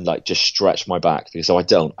and like just stretch my back, because I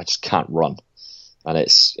just can't run, and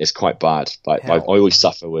it's quite bad. Like I always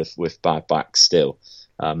suffer with bad back still.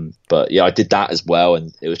 But yeah, I did that as well,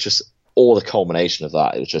 and it was just all the culmination of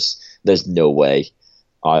that, it was just, there's no way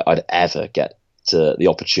I'd ever get to the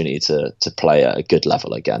opportunity to play at a good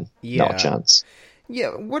level again. Yeah. Not a chance.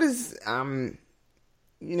 Yeah, what is,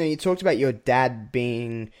 you talked about your dad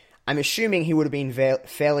being, I'm assuming he would have been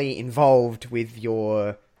fairly involved with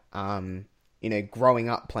your, growing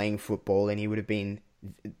up playing football, and he would have been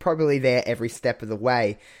probably there every step of the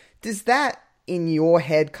way. Does that, in your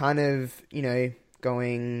head, kind of,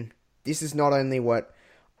 going, this is not only what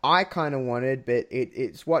I kind of wanted, but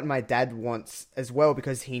it's what my dad wants as well,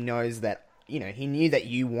 because he knows that, he knew that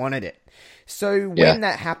you wanted it. So when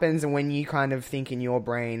that happens, and when you kind of think in your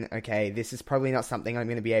brain, okay, this is probably not something I'm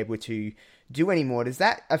going to be able to do anymore, does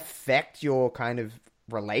that affect your kind of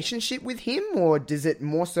relationship with him? Or does it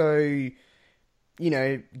more so,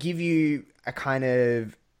 give you a kind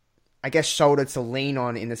of, I guess, shoulder to lean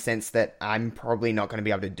on, in the sense that I'm probably not going to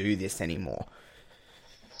be able to do this anymore?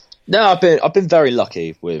 No, I've been very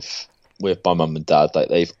lucky with my mum and dad. Like,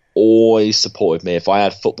 they've always supported me. If I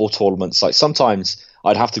had football tournaments, like sometimes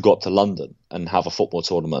I'd have to go up to London and have a football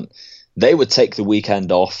tournament, they would take the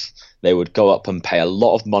weekend off. They would go up and pay a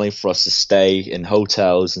lot of money for us to stay in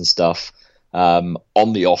hotels and stuff, on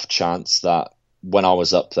the off chance that when I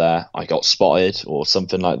was up there, I got spotted or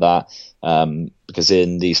something like that. Because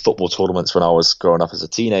in these football tournaments when I was growing up as a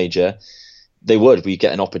teenager, we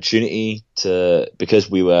get an opportunity to, because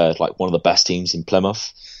we were like one of the best teams in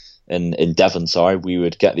Plymouth, in Devon, sorry, we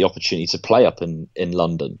would get the opportunity to play up in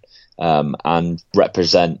London, and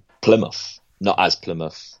represent Plymouth, not as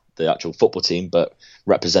Plymouth, the actual football team, but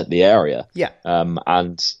represent the area. Yeah.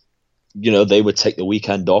 And, they would take the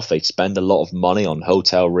weekend off. They'd spend a lot of money on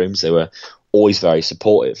hotel rooms. They were always very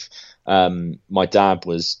supportive. My dad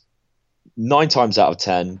was 9 times out of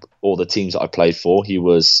 10, all the teams that I played for, he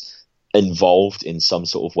was involved in some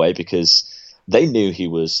sort of way, because they knew he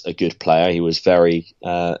was a good player. He was very,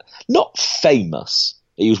 not famous.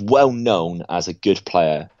 He was well known as a good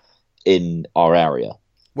player in our area.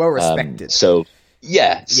 Well respected. So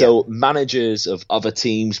managers of other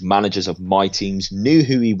teams, managers of my teams knew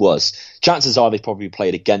who he was. Chances are they probably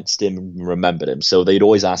played against him and remembered him. So they'd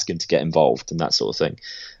always ask him to get involved and that sort of thing.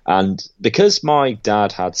 And because my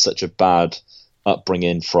dad had such a bad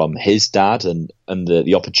upbringing from his dad, and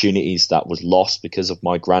the opportunities that was lost because of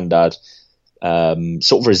my granddad,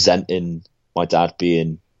 sort of resenting my dad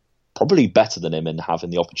being probably better than him and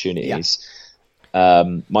having the opportunities.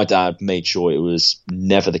 My dad made sure it was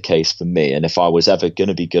never the case for me. And if I was ever going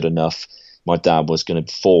to be good enough, my dad was going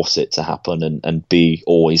to force it to happen and be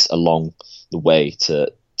always along the way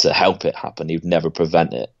to help it happen. He would never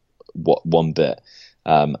prevent it one bit.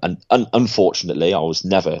 And unfortunately, I was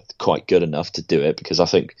never quite good enough to do it, because I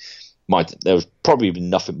think there was probably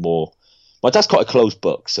nothing more. My dad's quite a closed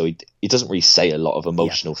book, so he doesn't really say a lot of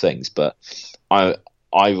emotional things. But I've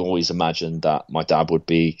always imagined that my dad would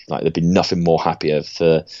be like, there'd be nothing more happier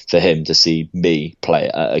for him to see me play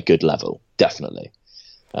at a good level, definitely.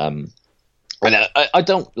 And I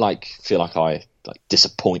don't feel like I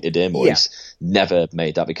disappointed him, or he's never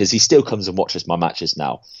made that, because he still comes and watches my matches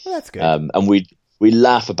now. Well, that's good. And we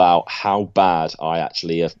laugh about how bad I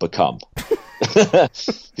actually have become.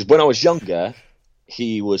 Because when I was younger,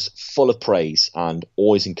 he was full of praise and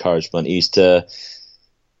always encouragement.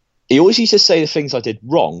 He always used to say the things I did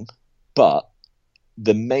wrong, but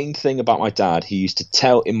the main thing about my dad, he used to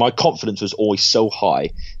tell, and my confidence was always so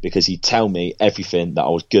high, because he'd tell me everything that I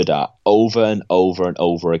was good at over and over and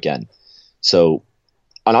over again. So,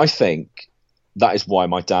 and I think that is why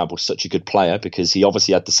my dad was such a good player, because he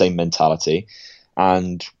obviously had the same mentality.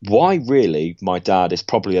 And why really my dad is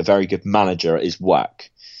probably a very good manager at his whack,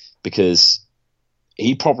 because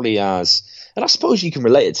he probably has, and I suppose you can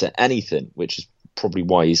relate it to anything, which is probably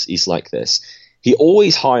why he's like this. He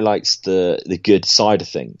always highlights the good side of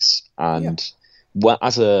things. And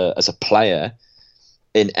as a player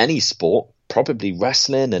in any sport, probably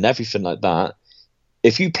wrestling and everything like that,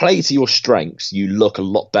 if you play to your strengths, you look a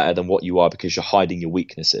lot better than what you are, because you're hiding your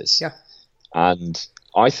weaknesses. Yeah. And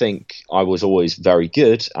I think I was always very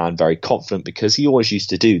good and very confident, because he always used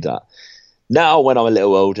to do that. Now, when I'm a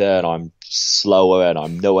little older and I'm slower and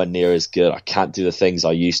I'm nowhere near as good, I can't do the things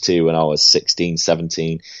I used to when I was 16,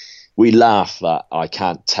 17. We laugh that I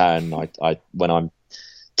can't turn. When I'm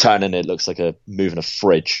turning, it looks like moving a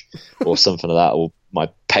fridge or something like that, or my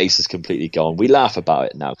pace is completely gone. We laugh about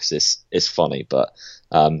it now because it's funny, but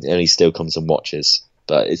and he still comes and watches.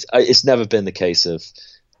 But it's never been the case of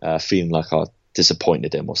feeling like I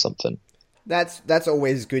disappointed him or something. That's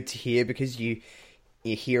always good to hear, because you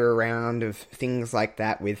hear around of things like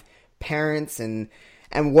that with parents and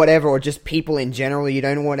whatever, or just people in general, you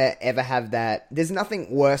don't want to ever have that. There's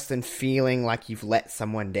nothing worse than feeling like you've let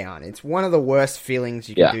someone down. It's one of the worst feelings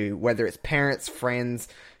you can do, whether it's parents, friends,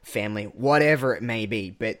 family, whatever it may be.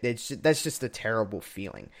 But that's just a terrible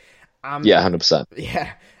feeling. 100%.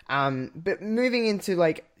 Yeah. But moving into,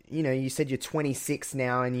 like, you know, you said you're 26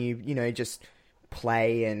 now, and you know, just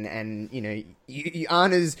play and you know, you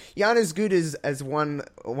aren't as good as one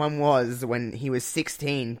was when he was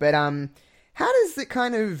 16. But how does it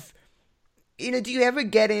kind of, you know, do you ever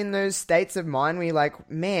get in those states of mind where you're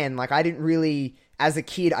like, man, like, I didn't really, as a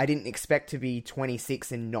kid, I didn't expect to be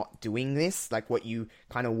 26 and not doing this, like what you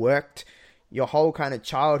kind of worked your whole kind of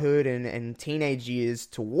childhood and teenage years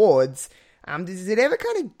towards. Does it ever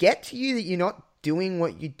kind of get to you that you're not doing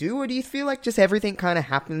what you do, or do you feel like just everything kind of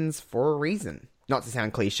happens for a reason? Not to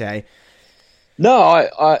sound cliche. No,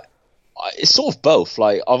 I it's sort of both.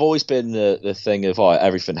 Like, I've always been the thing of,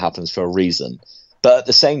 everything happens for a reason. But at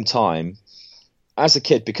the same time, as a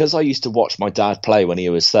kid, because I used to watch my dad play when he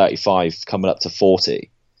was 35, coming up to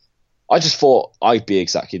 40, I just thought I'd be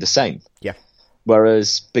exactly the same. Yeah.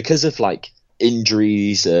 Whereas because of, like,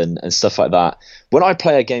 injuries and stuff like that, when I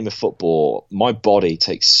play a game of football, my body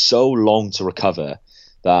takes so long to recover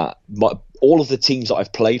that all of the teams that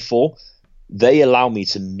I've played for, they allow me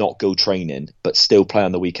to not go training but still play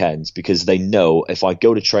on the weekends, because they know if I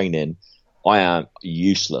go to training, I am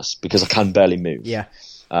useless because I can barely move. Yeah.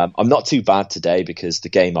 I'm not too bad today because the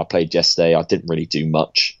game I played yesterday, I didn't really do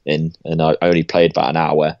much in, and I only played about an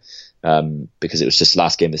hour because it was just the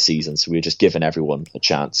last game of the season. So we were just giving everyone a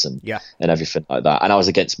chance and everything like that. And I was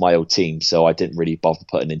against my old team, so I didn't really bother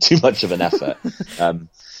putting in too much of an effort.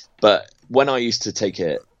 But when I used to take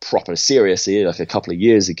it proper seriously, like a couple of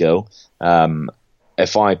years ago,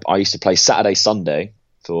 if I used to play Saturday, Sunday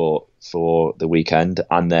for the weekend,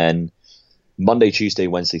 and then Monday, Tuesday,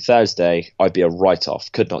 Wednesday, Thursday, I'd be a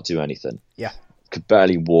write-off. Could not do anything. Yeah. Could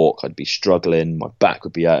barely walk. I'd be struggling. My back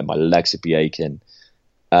would be hurting. My legs would be aching.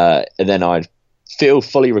 And then I'd feel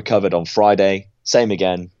fully recovered on Friday. Same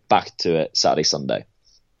again. Back to it Saturday, Sunday.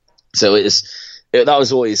 So that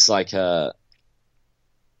was always like a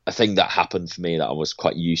thing that happened for me that I was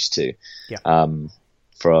quite used to. Yeah.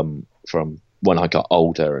 From when I got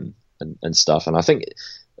older and stuff. And I think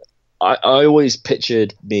I always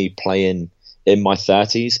pictured me playing in my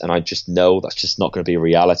 30s, and I just know that's just not going to be a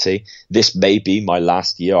reality. This may be my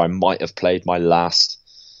last year. I might have played my last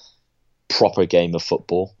proper game of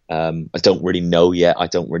football. I don't really know yet. I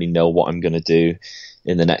don't really know what I'm going to do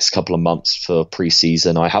in the next couple of months for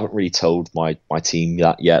pre-season. I haven't really told my team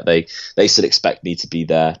that yet. They still expect me to be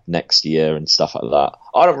there next year and stuff like that.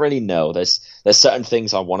 I don't really know. There's certain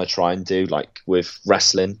things I want to try and do, like with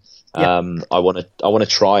wrestling. I want to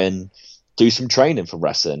try and do some training for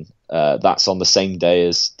wrestling. That's on the same day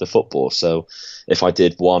as the football. So if I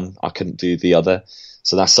did one, I couldn't do the other.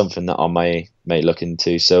 So that's something that I may look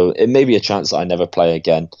into. So it may be a chance that I never play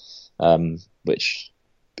again, which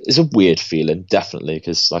is a weird feeling, definitely,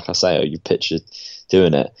 because like I say, you pictured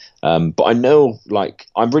doing it. But I know, like,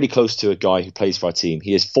 I'm really close to a guy who plays for our team.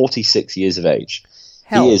 He is 46 years of age.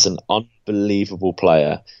 Hell. He is an unbelievable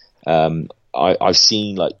player. I've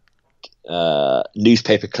seen like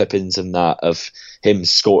newspaper clippings and that of him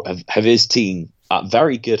have his team at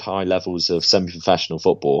very good high levels of semi-professional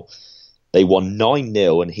football. They won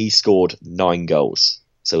 9-0 and he scored 9 goals.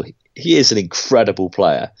 So he is an incredible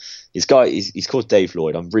player. He's called Dave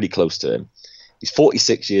Lloyd. I'm really close to him. He's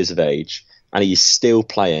 46 years of age and he's still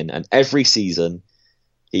playing. And every season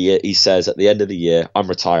he says at the end of the year, I'm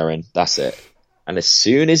retiring. That's it. And as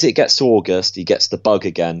soon as it gets to August, he gets the bug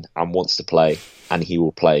again and wants to play, and he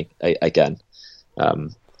will play again.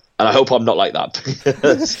 And I hope I'm not like that,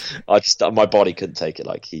 because my body couldn't take it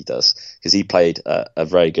like he does, because he played a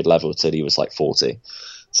very good level till he was like 40.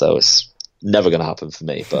 So it's never going to happen for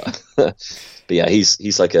me. But but yeah,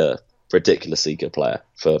 he's like a ridiculously good player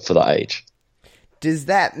for that age. Does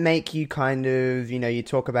that make you kind of, you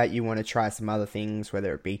talk about you want to try some other things,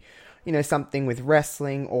 whether it be, something with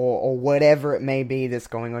wrestling or whatever it may be that's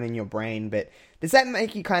going on in your brain, but does that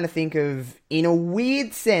make you kind of think of, in a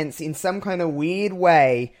weird sense, in some kind of weird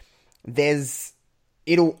way,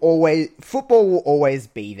 football will always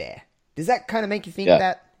be there? Does that kind of make you think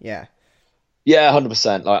that? Yeah. Yeah,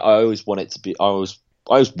 100%. I always want it to be, I always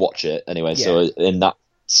watch it anyway, so in that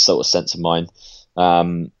sort of sense of mind.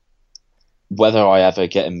 Whether I ever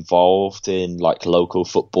get involved in like local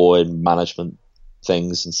football and management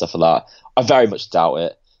things and stuff like that, I very much doubt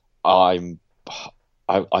it. I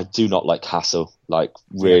I do not like hassle. Like,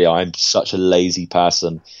 really, I'm such a lazy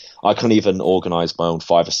person. I couldn't even organise my own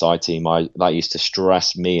five-a-side team. That used to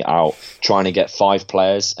stress me out. Trying to get 5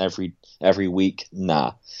 players every week.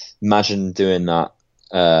 Nah. Imagine doing that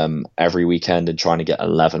every weekend and trying to get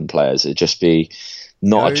 11 players. It'd just be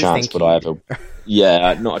not a chance would I ever.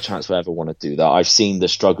 Yeah, not a chance would I ever want to do that. I've seen the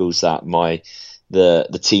struggles that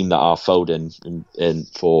the team that are folding in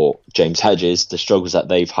for James Hedges, the struggles that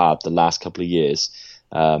they've had the last couple of years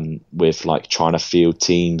with like trying to field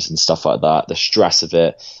teams and stuff like that. The stress of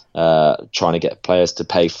it, trying to get players to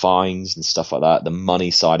pay fines and stuff like that. The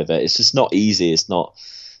money side of it, it's just not easy. It's not.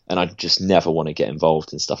 And I just never want to get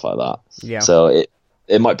involved in stuff like that. Yeah. So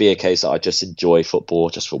it might be a case that I just enjoy football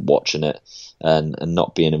just for watching it and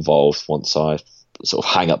not being involved once I sort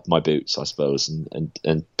of hang up my boots, I suppose,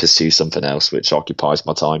 and pursue something else which occupies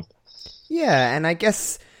my time. Yeah, and I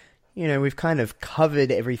guess, we've kind of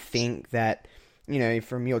covered everything that,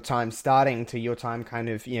 from your time starting to your time kind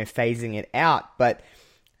of, phasing it out. But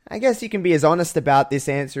I guess you can be as honest about this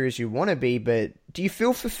answer as you want to be, but do you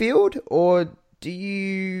feel fulfilled, or do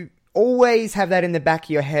you always have that in the back of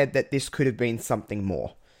your head that this could have been something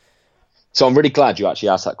more? So I'm really glad you actually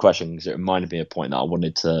asked that question, because it reminded me of a point that I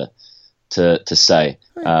wanted to say,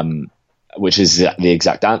 which is the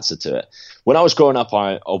exact answer to it. When I was growing up,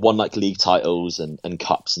 I won like league titles and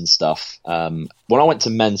cups and stuff. When I went to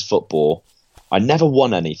men's football, I never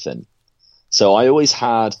won anything. So I always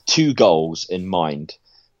had 2 goals in mind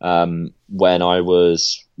when I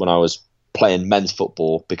was playing men's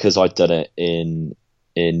football, because I'd done it in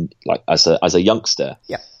like as a youngster.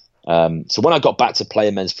 Yeah. So when I got back to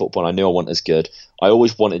playing men's football, and I knew I wasn't as good, I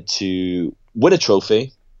always wanted to win a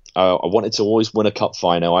trophy. I wanted to always win a cup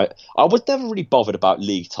final. I was never really bothered about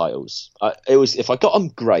league titles. It was, if I got them,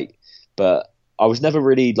 great. But I was never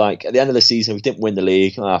really like, at the end of the season, we didn't win the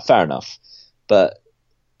league. Fair enough. But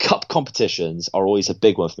cup competitions are always a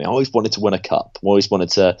big one for me. I always wanted to win a cup. I always wanted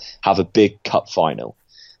to have a big cup final.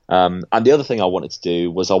 And the other thing I wanted to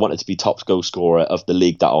do was I wanted to be top goal scorer of the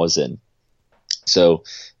league that I was in. So,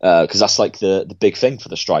 because that's like the big thing for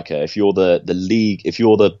the striker. If you're if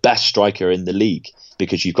you're the best striker in the league,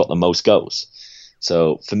 because you've got the most goals.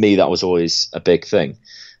 So for me, that was always a big thing.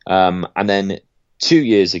 And then 2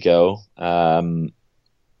 years ago, I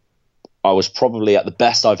was probably at the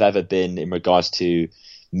best I've ever been in regards to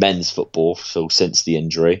men's football. So since the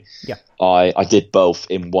injury, I did both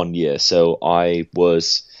in 1 year. So I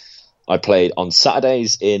played on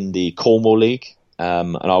Saturdays in the Cornwall League,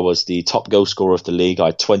 and I was the top goal scorer of the league. I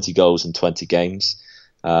had 20 goals in 20 games.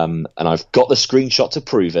 And I've got the screenshot to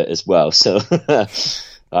prove it as well. So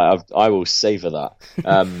I will savour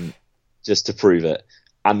that just to prove it.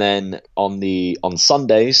 And then on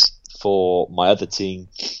Sundays for my other team,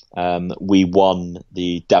 we won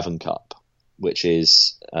the Devon Cup, which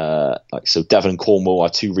is so Devon and Cornwall are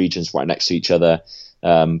 2 regions right next to each other.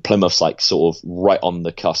 Plymouth's like sort of right on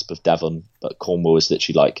the cusp of Devon, but Cornwall is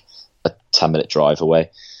literally like a 10-minute drive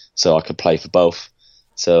away. So I could play for both.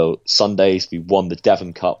 So Sundays we won the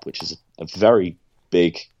Devon Cup, which is a very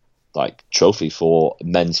big like trophy for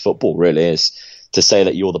men's football. Really is. To say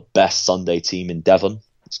that you're the best Sunday team in Devon,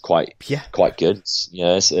 it's quite good.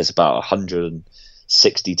 It's about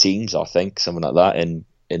 160 teams, I think, something like that in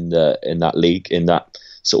that league, in that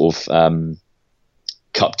sort of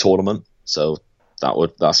cup tournament. So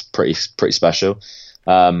that's pretty special.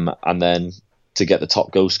 And then to get the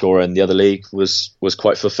top goal scorer in the other league was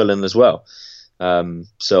quite fulfilling as well.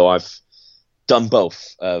 So I've done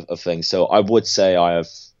both of things. So I would say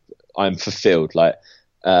I'm fulfilled. Like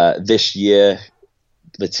this year,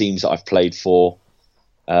 the teams that I've played for,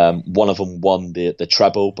 one of them won the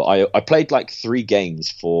treble, but I played like 3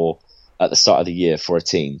 games at the start of the year for a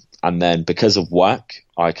team, and then because of work,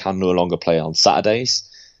 I can no longer play on Saturdays.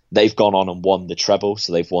 They've gone on and won the treble,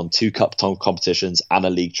 so they've won 2 cup competitions and a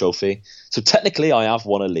league trophy. So technically, I have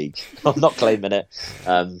won a league. I'm not claiming it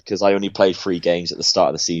because I only played 3 games at the start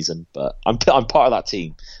of the season, but I'm part of that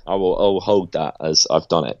team. I will hold that as I've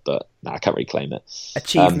done it, but I can't really claim it.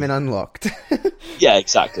 Achievement unlocked. Yeah,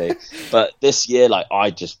 exactly. But this year, like I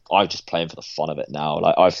just playing for the fun of it now.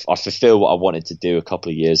 Like I fulfill what I wanted to do a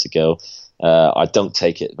couple of years ago. I don't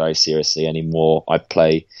take it very seriously anymore. I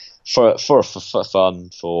play for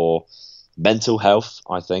fun, for mental health,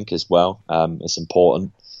 I think, as well. It's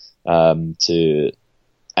important to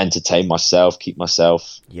entertain myself, keep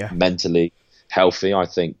myself mentally healthy. I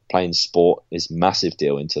think playing sport is a massive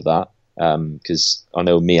deal into that, because I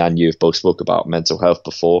know me and you have both spoke about mental health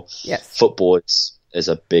before. Yes. Football is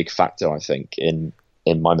a big factor, I think, in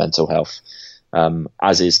my mental health.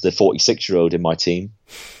 as is the 46-year-old in my team.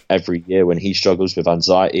 Every year when he struggles with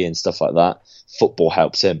anxiety and stuff like that, football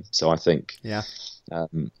helps him. So I think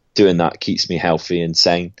doing that keeps me healthy and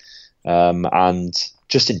sane, and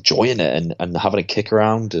just enjoying it and having a kick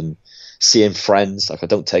around and seeing friends. Like, I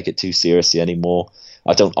don't take it too seriously anymore.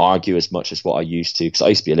 I don't argue as much as what I used to, because I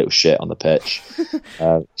used to be a little shit on the pitch.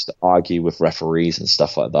 Used to argue with referees and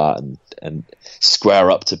stuff like that, and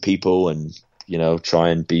square up to people and, you know, try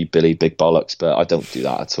and be Billy Big Bollocks. But I don't do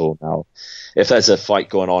that at all now. If there's a fight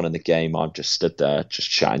going on in the game, I'm just stood there, just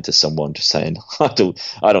chatting to someone, just saying, I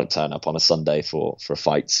don't turn up on a Sunday for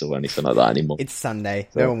fights or anything like that anymore. It's Sunday.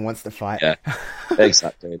 So, no one wants to fight. Yeah,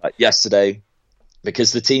 exactly. Like yesterday,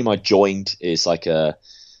 because the team I joined is like a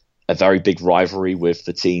very big rivalry with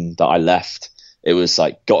the team that I left. It was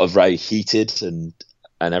like got very heated and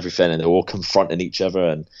everything, and they're all confronting each other,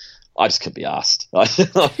 and I just couldn't be asked. I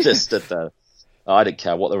just stood there. I didn't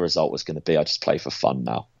care what the result was going to be. I just play for fun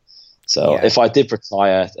now. So if I did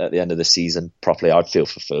retire at the end of the season properly, I'd feel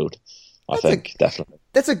fulfilled. I think definitely.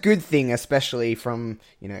 That's a good thing, especially from,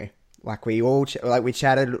 you know, like we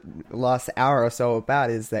chatted last hour or so about,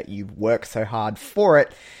 is that you work so hard for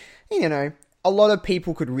it. You know, a lot of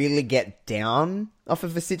people could really get down off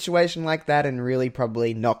of a situation like that and really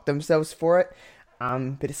probably knock themselves for it.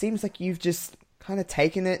 But it seems like you've just kind of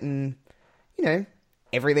taken it, and, you know,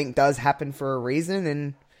 everything does happen for a reason,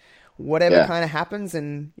 and whatever kind of happens,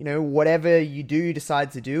 and, you know, whatever you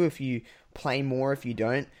decide to do, if you play more, if you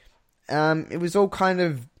don't, it was all kind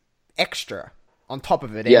of extra on top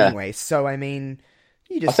of it anyway. So, I mean,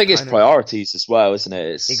 I think it's priorities as well, isn't it?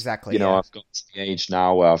 It's exactly. You know, I've got to the age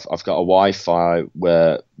now where I've got a wife.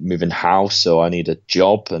 We're moving house, so I need a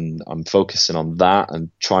job, and I'm focusing on that and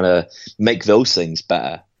trying to make those things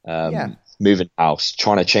better. Moving house,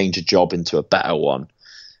 trying to change a job into a better one,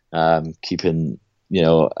 keeping, you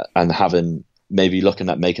know, and maybe looking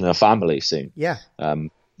at making a family soon. Yeah.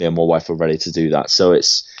 Me and my wife are ready to do that. So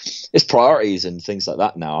it's priorities and things like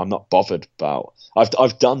that now. I'm not bothered about.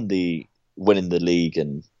 I've done the winning the league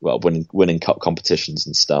and winning cup competitions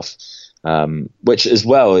and stuff, which as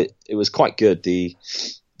well it was quite good. The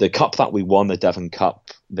cup that we won, the Devon Cup,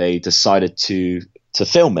 they decided to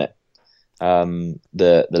film it,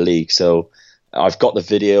 the league. So I've got the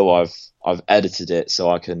video. I've edited it so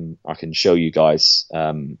I can show you guys,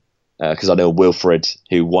 because I know Wilfred,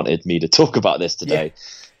 who wanted me to talk about this today,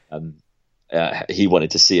 he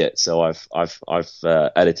wanted to see it, so I've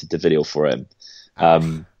edited the video for him,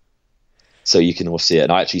 so you can all see it,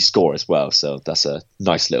 and I actually score as well, so that's a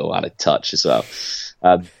nice little added touch as well.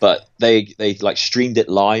 But they like streamed it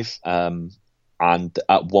live, and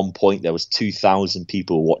at one point there was 2,000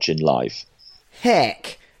 people watching live.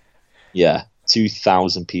 Heck, yeah.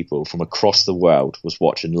 2,000 people from across the world was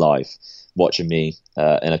watching me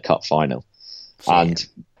in a cup final. And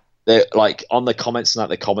they're like on the comments and at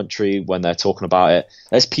the commentary when they're talking about it,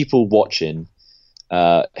 there's people watching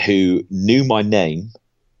who knew my name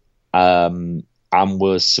and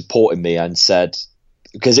was supporting me, and said,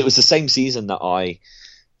 because it was the same season that I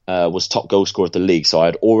was top goal scorer of the league, so I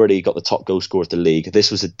had already got the top goal scorer of the league.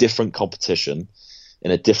 This was a different competition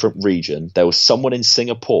in a different region. There was someone in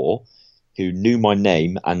Singapore who knew my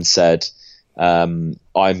name and said, I'm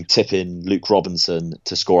tipping Luke Robinson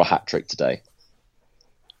to score a hat-trick today.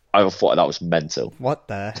 I thought that was mental. What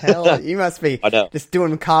the hell? You must be just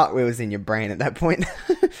doing cartwheels in your brain at that point.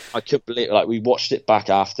 I couldn't believe it. Like, we watched it back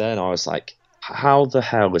after, and I was like, how the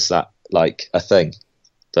hell was that like a thing?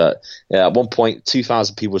 But yeah, at one point,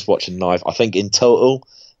 2,000 people was watching live. I think in total,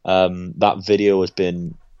 that video has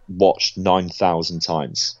been watched 9,000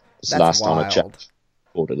 times. That's the last time I checked.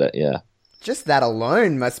 Ordered it, yeah. Just that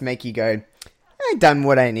alone must make you go, I done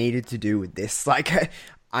what I needed to do with this. Like,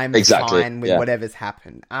 I'm fine with whatever's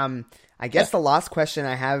happened. I guess the last question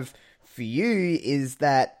I have for you is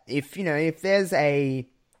that if there's a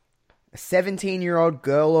 17-year-old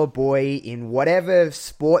girl or boy in whatever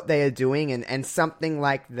sport they are doing, and something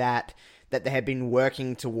like that they have been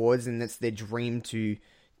working towards, and that's their dream to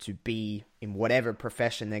be in whatever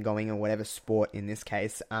profession they're going in, whatever sport in this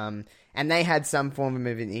case, and they had some form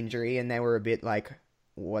of an injury, and they were a bit like,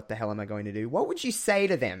 what the hell am I going to do? What would you say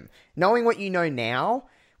to them? Knowing what you know now,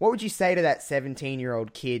 what would you say to that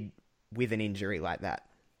 17-year-old kid with an injury like that?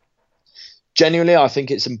 Genuinely, I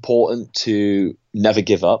think it's important to never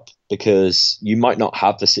give up, because you might not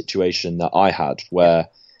have the situation that I had where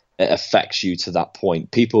it affects you to that point.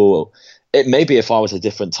 It maybe if I was a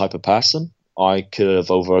different type of person, I could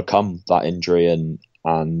have overcome that injury and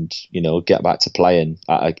get back to playing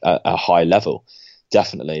at a high level.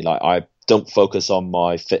 Definitely. Like, I don't focus on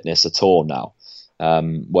my fitness at all now.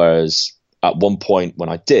 Whereas at one point when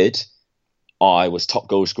I did, I was top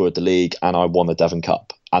goal scorer of the league and I won the Devon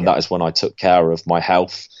Cup. And that is when I took care of my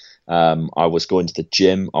health. I was going to the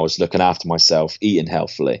gym. I was looking after myself, eating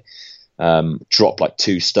healthily. Dropped like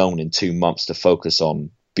 2 stone in 2 months to focus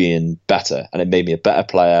on being better. And it made me a better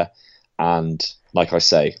player. And like I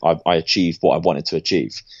say, I achieved what I wanted to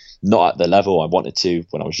achieve. Not at the level I wanted to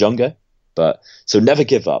when I was younger. But so never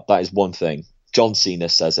give up. That is one thing. John Cena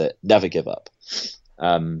says it, never give up.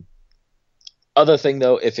 Other thing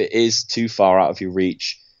though, if it is too far out of your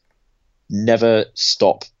reach, never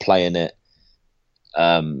stop playing it.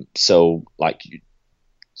 So like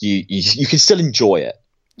you can still enjoy it.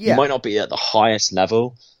 Yeah. You might not be at the highest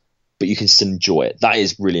level, but you can still enjoy it. That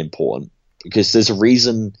is really important because there's a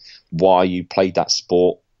reason why you played that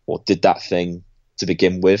sport or did that thing to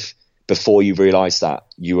begin with before you realize that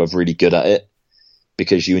you were really good at it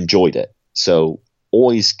because you enjoyed it. So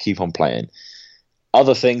always keep on playing.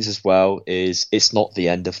 Other things as well is it's not the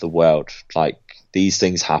end of the world. Like these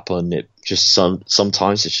things happen. It just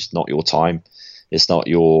sometimes it's just not your time. It's not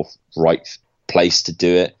your right place to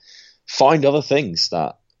do it. Find other things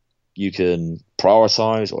that you can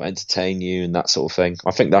prioritize or entertain you and that sort of thing.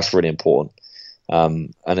 I think that's really important.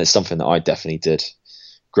 And it's something that I definitely did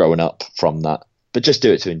growing up from that. But just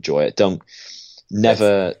do it to enjoy it. Let's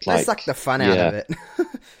suck the fun out of it.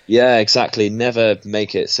 Yeah, exactly. Never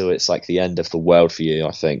make it so it's like the end of the world for you,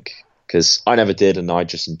 I think. Because I never did, and I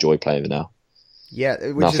just enjoy playing it now. Yeah,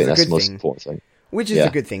 which is a good thing. That's the most important thing. Which is a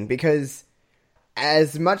good thing, because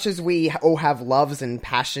as much as we all have loves and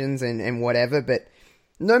passions and whatever, but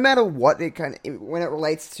no matter what, when it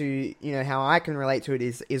relates to, you know, how I can relate to it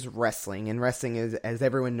is wrestling. And wrestling, as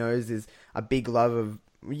everyone knows, is a big love of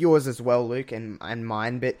yours as well, Luke, and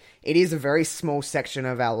mine. But it is a very small section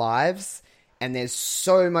of our lives, and there's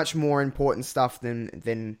so much more important stuff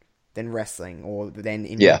than wrestling, or than,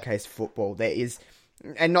 in your case, football. There is,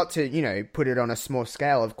 and not to, you know, put it on a small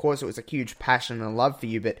scale, of course it was a huge passion and love for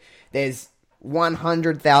you, but there's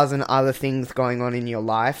 100,000 other things going on in your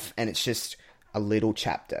life, and it's just a little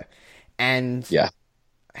chapter. And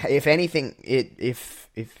if anything, if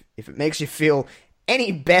it makes you feel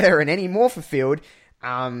any better and any more fulfilled,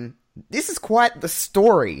 this is quite the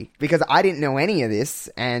story, because I didn't know any of this,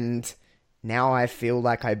 and now I feel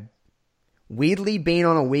like I've weirdly been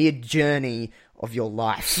on a weird journey of your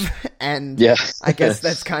life. And I guess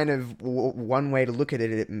that's kind of one way to look at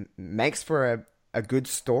it. It makes for a good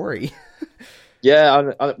story.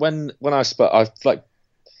 When I spoke, I like,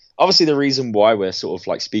 obviously the reason why we're sort of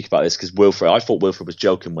like speaking about this, because I thought Wilfred was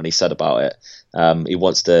joking when he said about it. He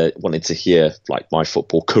wanted to hear like my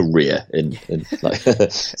football career in like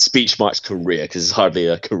speech marks career, because it's hardly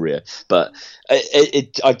a career. But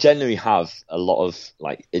I genuinely have a lot of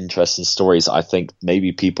like interesting stories that I think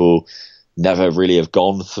maybe people never really have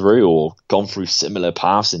gone through, or gone through similar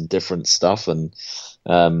paths in different stuff. And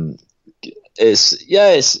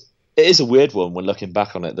it is a weird one when looking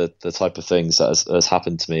back on it, the type of things that has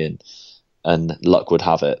happened to me, and luck would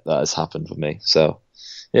have it that has happened with me. So,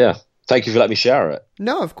 yeah, thank you for letting me share it.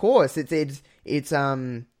 No, of course. It's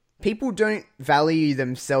people don't value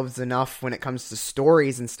themselves enough when it comes to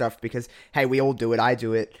stories and stuff, because, hey, we all do it, I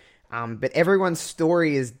do it. But everyone's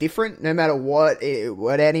story is different, no matter what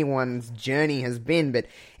anyone's journey has been. But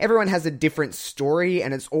everyone has a different story,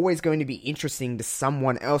 and it's always going to be interesting to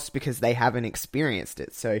someone else because they haven't experienced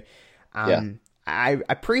it. So, I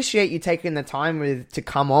appreciate you taking the time to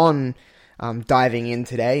come on, diving in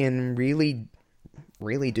today, and really,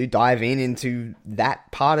 really do dive into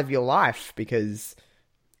that part of your life, because,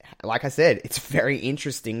 like I said, it's very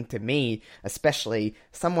interesting to me, especially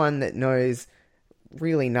someone that knows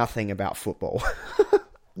really nothing about football.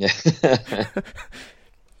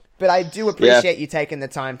 But I do appreciate you taking the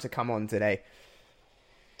time to come on today.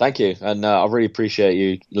 Thank you, and I really appreciate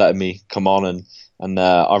you letting me come on, and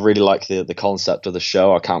I really like the concept of the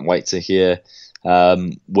show. I can't wait to hear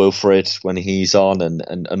Wilfred when he's on,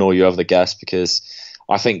 and all your other guests, because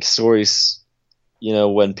I think stories, you know,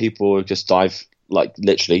 when people just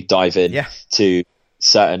literally dive in to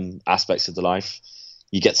certain aspects of the life,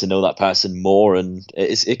 you get to know that person more, and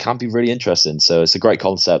it can be really interesting. So it's a great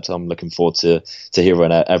concept. I'm looking forward to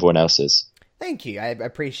hearing everyone else's. Thank you. I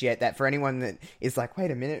appreciate that. For anyone that is like,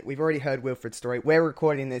 wait a minute, we've already heard Wilfred's story. We're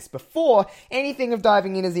recording this before anything of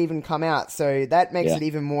Diving In has even come out. So that makes it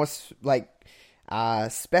even more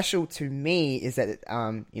special to me, is that,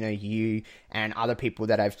 you know, you and other people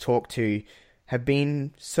that I've talked to have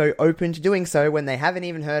been so open to doing so when they haven't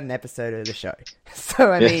even heard an episode of the show.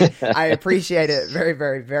 So, I mean, I appreciate it very,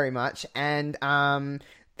 very, very much. And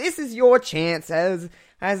this is your chance, as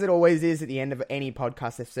it always is at the end of any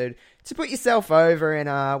podcast episode, to put yourself over.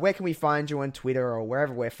 And where can we find you on Twitter or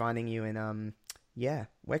wherever we're finding you? And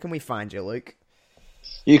where can we find you, Luke?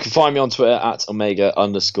 You can find me on Twitter at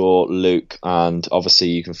Omega_Luke, and obviously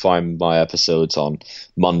you can find my episodes on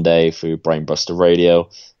Monday through Brainbuster Radio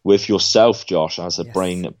with yourself, Josh, as a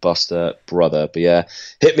Brainbuster brother. But yeah,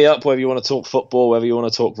 hit me up whether you want to talk football, whether you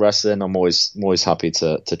want to talk wrestling. I'm always happy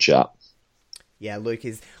to chat. Yeah, Luke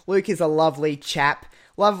is a lovely chap,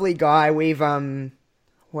 lovely guy. We've I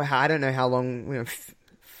don't know how long,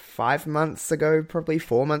 5 months ago, probably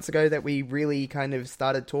 4 months ago, that we really kind of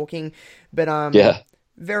started talking. But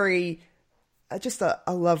very, just a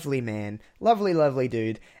lovely man, lovely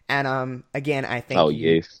dude. And again, I thank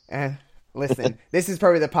you. Listen, this is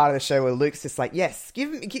probably the part of the show where Luke's just like, yes,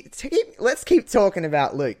 let's keep talking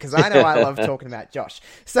about Luke, because I know I love talking about Josh.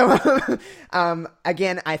 So,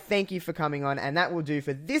 again, I thank you for coming on, and that will do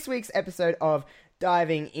for this week's episode of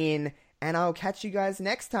Diving In, and I'll catch you guys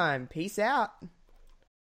next time. Peace out.